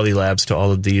up our quality labs to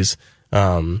all of these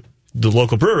the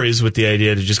local breweries, with the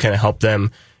idea to just kind of help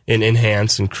them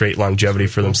enhance and create longevity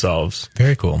for themselves.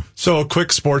 Very cool. So a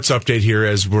quick sports update here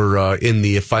as we're in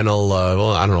the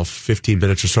final, 15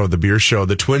 minutes or so of the beer show.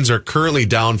 The Twins are currently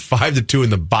down 5-2 in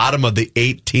the bottom of the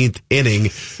 18th inning.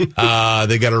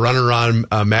 They got a runner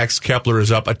on. Max Kepler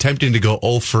is up, attempting to go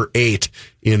 0 for 8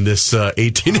 in this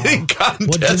 18-inning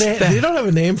contest. They don't have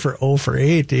a name for 0 for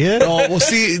 8, do you? Oh, well,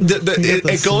 see,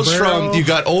 it goes from, you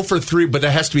got 0 for 3, but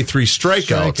there has to be 3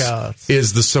 strikeouts.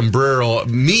 Is the sombrero.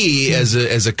 Me, as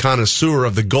a connoisseur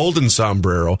of the golden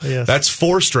sombrero, yes. That's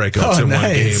 4 strikeouts in one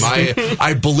game.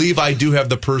 I believe I do have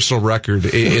the personal record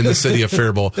in the city of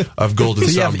Faribault of golden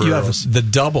sombreros. You have the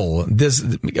double.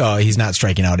 He's not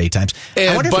striking out 8 times.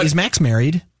 I wonder if is Max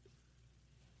married?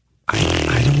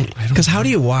 I don't. Because how do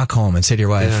you walk home and say to your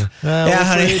wife, honey,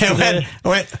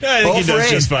 I think he does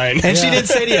just fine. And she did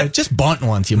say to you, just bunt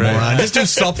once, you moron. Just do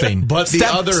something. But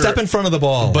step in front of the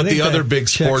ball. But the other big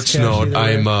sports note,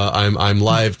 I'm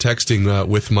live texting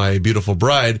with my beautiful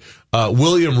bride.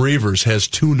 William Reavers has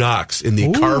 2 knocks in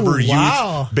the Carver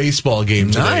Youth baseball game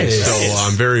today. Nice. So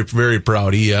I'm very, very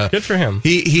proud. Good for him.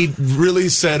 He really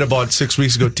said about 6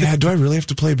 weeks ago, "Dad, do I really have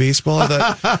to play baseball?" I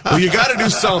thought, well, you got to do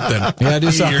something. Yeah,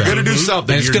 do something. You're going to do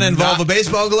something. And it's going to involve a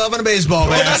baseball glove and a baseball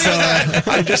bat.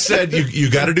 I just said you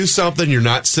got to do something. You're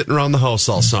not sitting around the house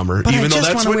all summer, but even though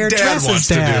that's what Dad wants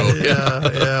to do.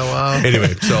 Yeah, wow.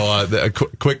 Anyway, so a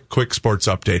quick sports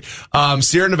update.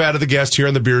 Sierra Nevada, the guest here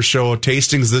on the Beer Show.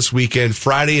 Tastings this week. weekend.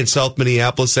 Friday in South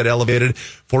Minneapolis at Elevated,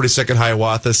 42nd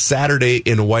Hiawatha. Saturday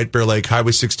in White Bear Lake,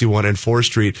 Highway 61 and 4th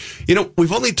Street.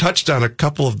 We've only touched on a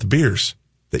couple of the beers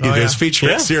that you guys feature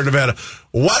at Sierra Nevada.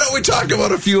 Why don't we talk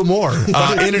about a few more?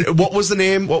 What was the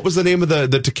name? What was the name of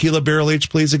the tequila barrel age,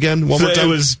 please? Again, one more time. It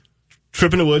was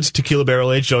Trip in the Woods Tequila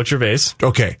Barrel Aged Joe Gervais.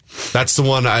 Okay, that's the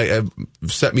one. I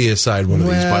set me aside one of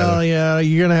these. By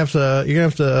you're gonna have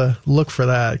to look for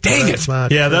that. Dang it!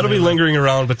 That'll be lingering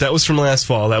around. But that was from last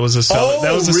fall. That was a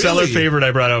cellar favorite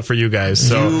I brought out for you guys.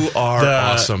 So you are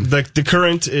awesome. The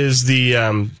current is the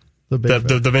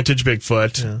vintage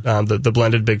Bigfoot, the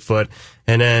blended Bigfoot,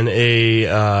 and then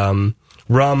a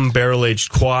rum barrel aged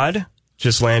quad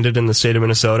just landed in the state of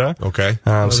Minnesota. Okay,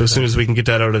 so as soon as we can get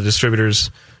that out of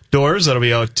distributors' doors, that'll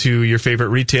be out to your favorite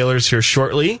retailers here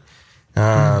shortly.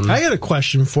 I got a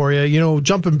question for you.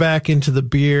 Jumping back into the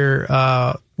beer,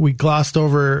 we glossed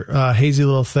over Hazy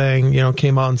Little Thing.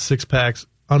 Came out in 6-packs,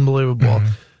 unbelievable.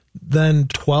 Then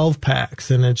 12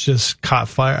 packs, and it's just caught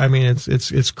fire. I mean,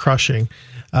 it's crushing.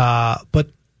 But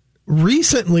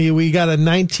recently we got a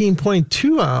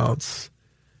 19.2 ounce,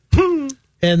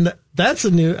 and that's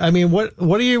a new. I mean, what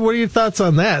are your thoughts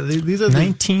on that? These are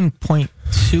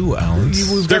 19.2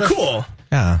 ounce. They're cool.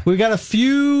 Yeah, we got a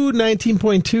few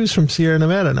 19.2s from Sierra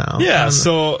Nevada now. Yeah,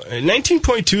 so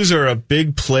 19.2s are a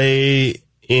big play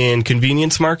in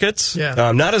convenience markets.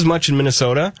 Yeah, not as much in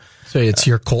Minnesota. So it's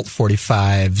your Colt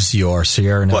 45s, your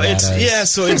Sierra Nevadas.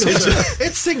 It's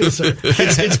signature.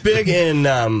 It's big in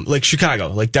like Chicago,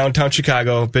 like downtown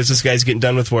Chicago. Business guys getting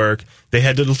done with work, they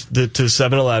head to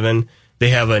 7-Eleven. They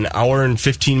have an hour and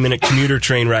 15-minute commuter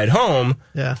train ride home.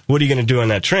 Yeah. What are you going to do on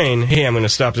that train? Hey, I'm going to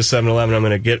stop to 7-Eleven. I'm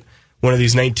going to get one of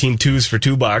these 19.2s for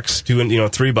 $2,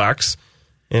 $3,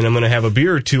 and I'm going to have a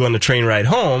beer or two on the train ride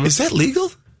home. Is that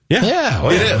legal? Yeah,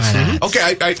 it is. Mm-hmm.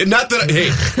 Okay, not that. Hey,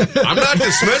 I'm not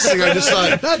dismissing. I just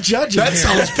thought not judging. That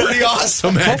sounds pretty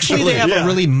awesome. Actually, hopefully they have a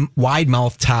really wide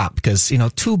mouth top because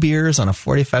 2 beers on a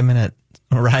 45-minute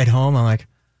ride home. I'm like,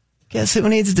 guess who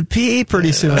needs to pee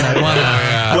pretty soon?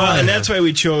 Well, and that's why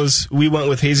we went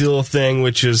with Hazy Little Thing,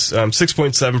 which is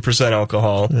 6.7%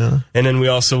 alcohol. Yeah. And then we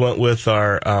also went with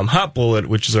our Hot Bullet,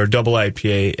 which is our double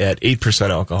IPA at 8%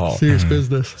 alcohol. Serious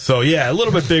business. So, a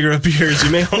little bit bigger of beers. You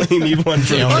may only need one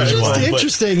for just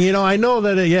interesting. I know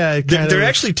that, they're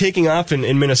actually taking off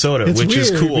in Minnesota, which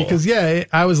is cool. Because,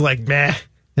 I was like, meh.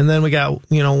 And then we got,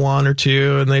 1 or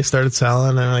 2, and they started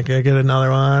selling, and I get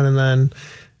another one, and then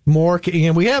more.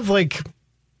 And we have we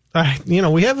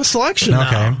have a selection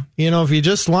now. If you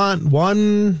just want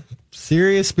one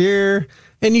serious beer,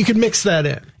 and you can mix that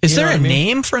in. Is there a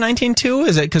name for 19.2?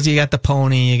 Is it because you got the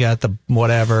pony, you got the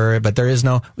whatever, but there is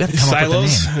no. We have to come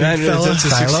Silos. Up with a name. That's a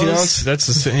 16 ounce.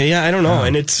 That's I don't know.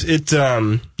 And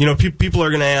people are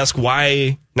going to ask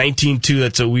why 19.2.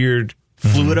 That's a weird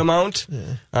fluid amount.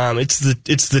 Yeah. It's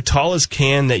the tallest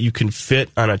can that you can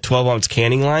fit on a 12-ounce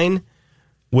canning line.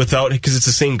 Because it's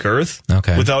the same girth,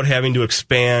 without having to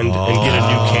expand and get a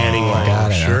new canning line.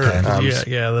 Got it.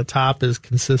 Sure. The top is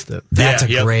consistent. That's a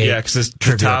great because it's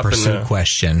Trivial Pursuit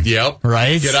question. Yep.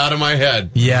 Right? Get out of my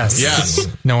head. Yes.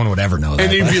 No one would ever know that.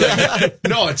 And you'd be like,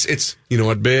 no, it's you know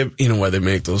what, babe? You know why they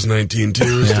make those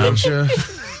 19.2s, don't you?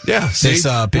 Yeah. See,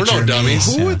 we're no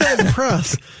dummies. Who would that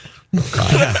impress?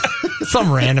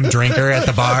 Some random drinker at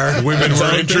the bar. Women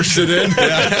were interested in.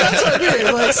 That's what I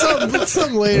mean. Like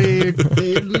some lady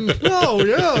dating. Oh,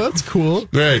 yeah, that's cool.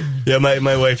 Right. Yeah,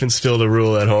 my wife instilled a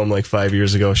rule at home like 5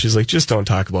 years ago. She's like, just don't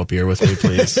talk about beer with me,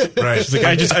 please. Right. She's like,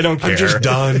 I don't care. I'm just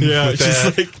done. Yeah. She's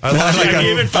like, I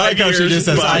gave it 5 years. She just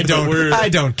says, I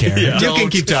don't care. Yeah. You can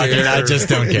keep talking. I just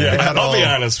don't care. Yeah, I'll be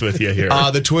honest with you here.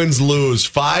 The Twins lose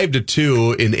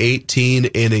 5-2 in 18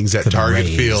 innings at Target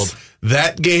Field.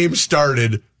 That game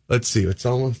started. Let's see. It's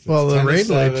almost the rain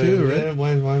delay too,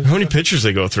 right? How many pitchers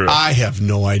they go through? I have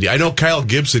no idea. I know Kyle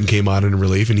Gibson came on in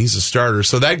relief, and he's a starter.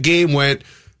 So that game went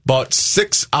about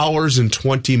 6 hours and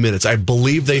 20 minutes. I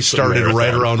believe they started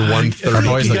right around 1:30. Our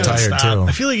boys look tired too.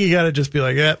 I feel like you got to just be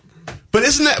like, yeah. But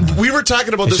isn't that, we were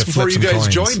talking about this before you guys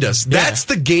joined us. Yeah. That's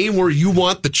the game where you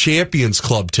want the Champions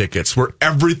Club tickets, where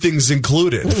everything's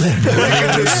included. You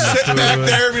can just sit back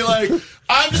there and be like,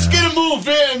 I'm just going to move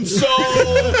in, so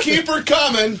keep her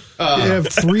coming. You have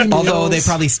 3 meals. Although they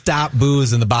probably stop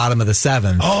booze in the bottom of the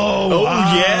 7th. Oh,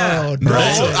 wow. Yeah. No,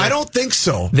 I don't think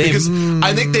so. Because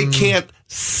I think they can't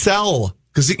sell.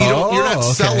 Because you're not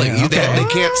selling. Okay. They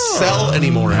can't sell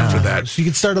anymore after that. So you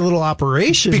can start a little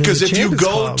operation. Because if you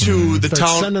go to the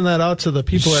town, sending that out to the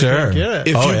people that can't get it.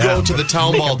 If you go to the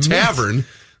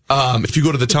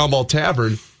Town Ball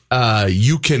Tavern,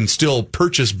 you can still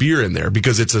purchase beer in there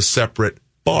because it's a separate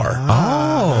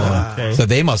bar. Okay. So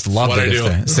they must love What I do.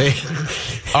 it. See?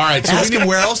 All right. So Ask them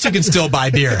where else you can still buy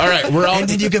beer. All right. We're out. And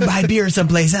then you can buy beer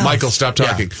someplace else. Michael, stop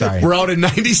talking. Yeah, sorry. We're out in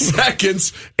 90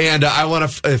 seconds. And I want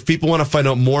to, if people want to find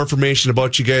out more information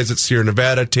about you guys at Sierra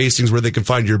Nevada, tastings, where they can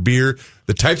find your beer,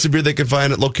 the types of beer they can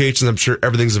find at locations, I'm sure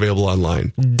everything's available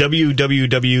online.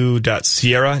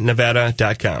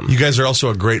 www.sierranevada.com. You guys are also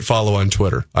a great follow on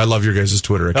Twitter. I love your guys'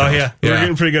 Twitter account. Oh, yeah. We're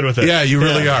getting pretty good with it. Yeah, you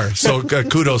really are. So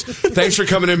kudos. Thanks for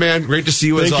coming in, man. Great to see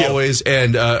you as always.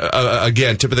 And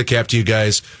again, tip of the cap to you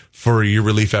guys for your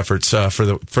relief efforts for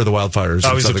the wildfires.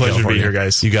 Always in a Southern pleasure California. to be here,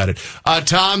 guys. You got it.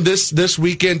 Tom, this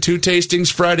weekend, 2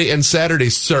 tastings, Friday and Saturday,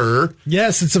 sir.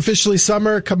 Yes, it's officially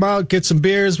summer. Come out, get some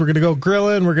beers. We're going to go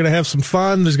grilling. We're going to have some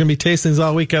fun. There's going to be tastings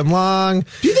all weekend long.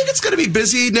 Do you think it's going to be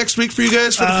busy next week for you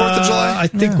guys for the 4th of July? I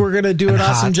think we're going to do an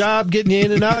awesome job getting you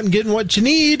in and out and getting what you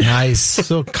need. Nice.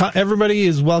 So everybody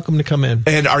is welcome to come in.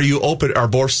 And are you open? Are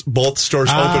both stores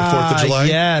open 4th of July?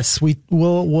 Yes,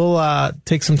 we'll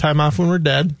take some time off when we're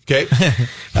dead. Okay.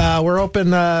 We're open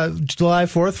July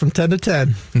 4th from 10 to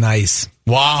 10. Nice.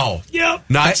 Wow. Yep.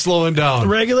 Not slowing down.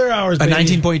 Regular hours, A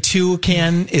baby. 19.2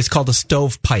 can is called a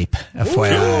stovepipe.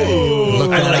 FYI.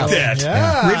 Look I like up. that.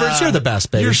 Yeah. Reavers, you're the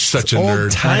best, baby. You're such a nerd.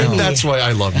 Old-timey. That's why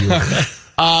I love you.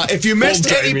 If you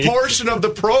missed any Old-timey. portion of the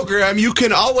program, you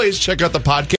can always check out the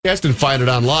podcast and find it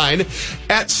online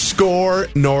at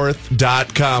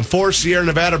scorenorth.com. For Sierra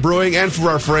Nevada Brewing and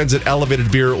for our friends at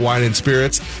Elevated Beer, Wine, and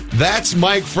Spirits, that's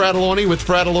Mike Fratelloni with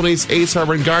Fratelloni's Ace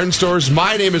Harbor and Garden Stores.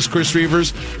 My name is Chris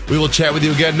Reavers. We will chat with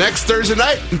you again next Thursday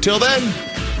night. Until then,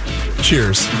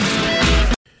 cheers.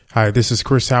 Hi, this is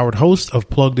Chris Howard, host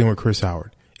of Plugged In with Chris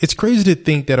Howard. It's crazy to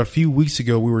think that a few weeks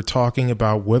ago we were talking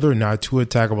about whether or not Tua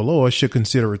Tagovailoa should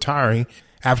consider retiring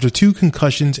after 2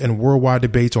 concussions and worldwide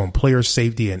debates on player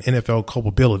safety and NFL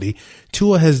culpability.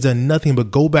 Tua has done nothing but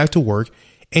go back to work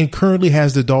and currently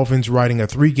has the Dolphins riding a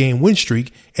 3-game win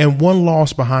streak and 1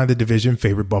 loss behind the division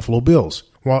favorite Buffalo Bills.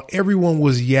 While everyone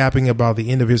was yapping about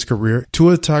the end of his career,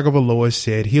 Tua Tagovailoa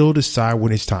said he'll decide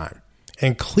when it's time.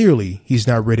 And clearly, he's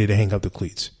not ready to hang up the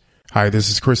cleats. Hi, this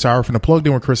is Chris Howard from the Plugged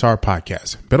In with Chris Howard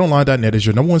podcast. BetOnline.net is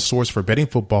your number 1 source for betting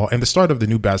football and the start of the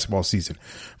new basketball season.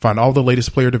 Find all the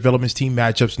latest player developments, team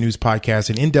matchups, news, podcasts,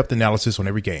 and in-depth analysis on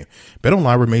every game.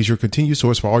 BetOnline remains your continued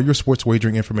source for all your sports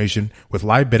wagering information with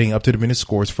live betting, up-to-the-minute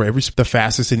scores for the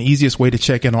fastest and easiest way to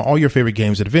check in on all your favorite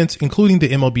games and events, including the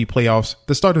MLB playoffs,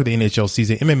 the start of the NHL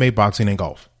season, MMA, boxing, and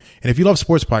golf. And if you love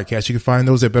sports podcasts, you can find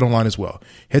those at BetOnline as well.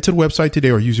 Head to the website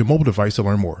today or use your mobile device to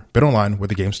learn more. BetOnline, where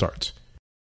the game starts.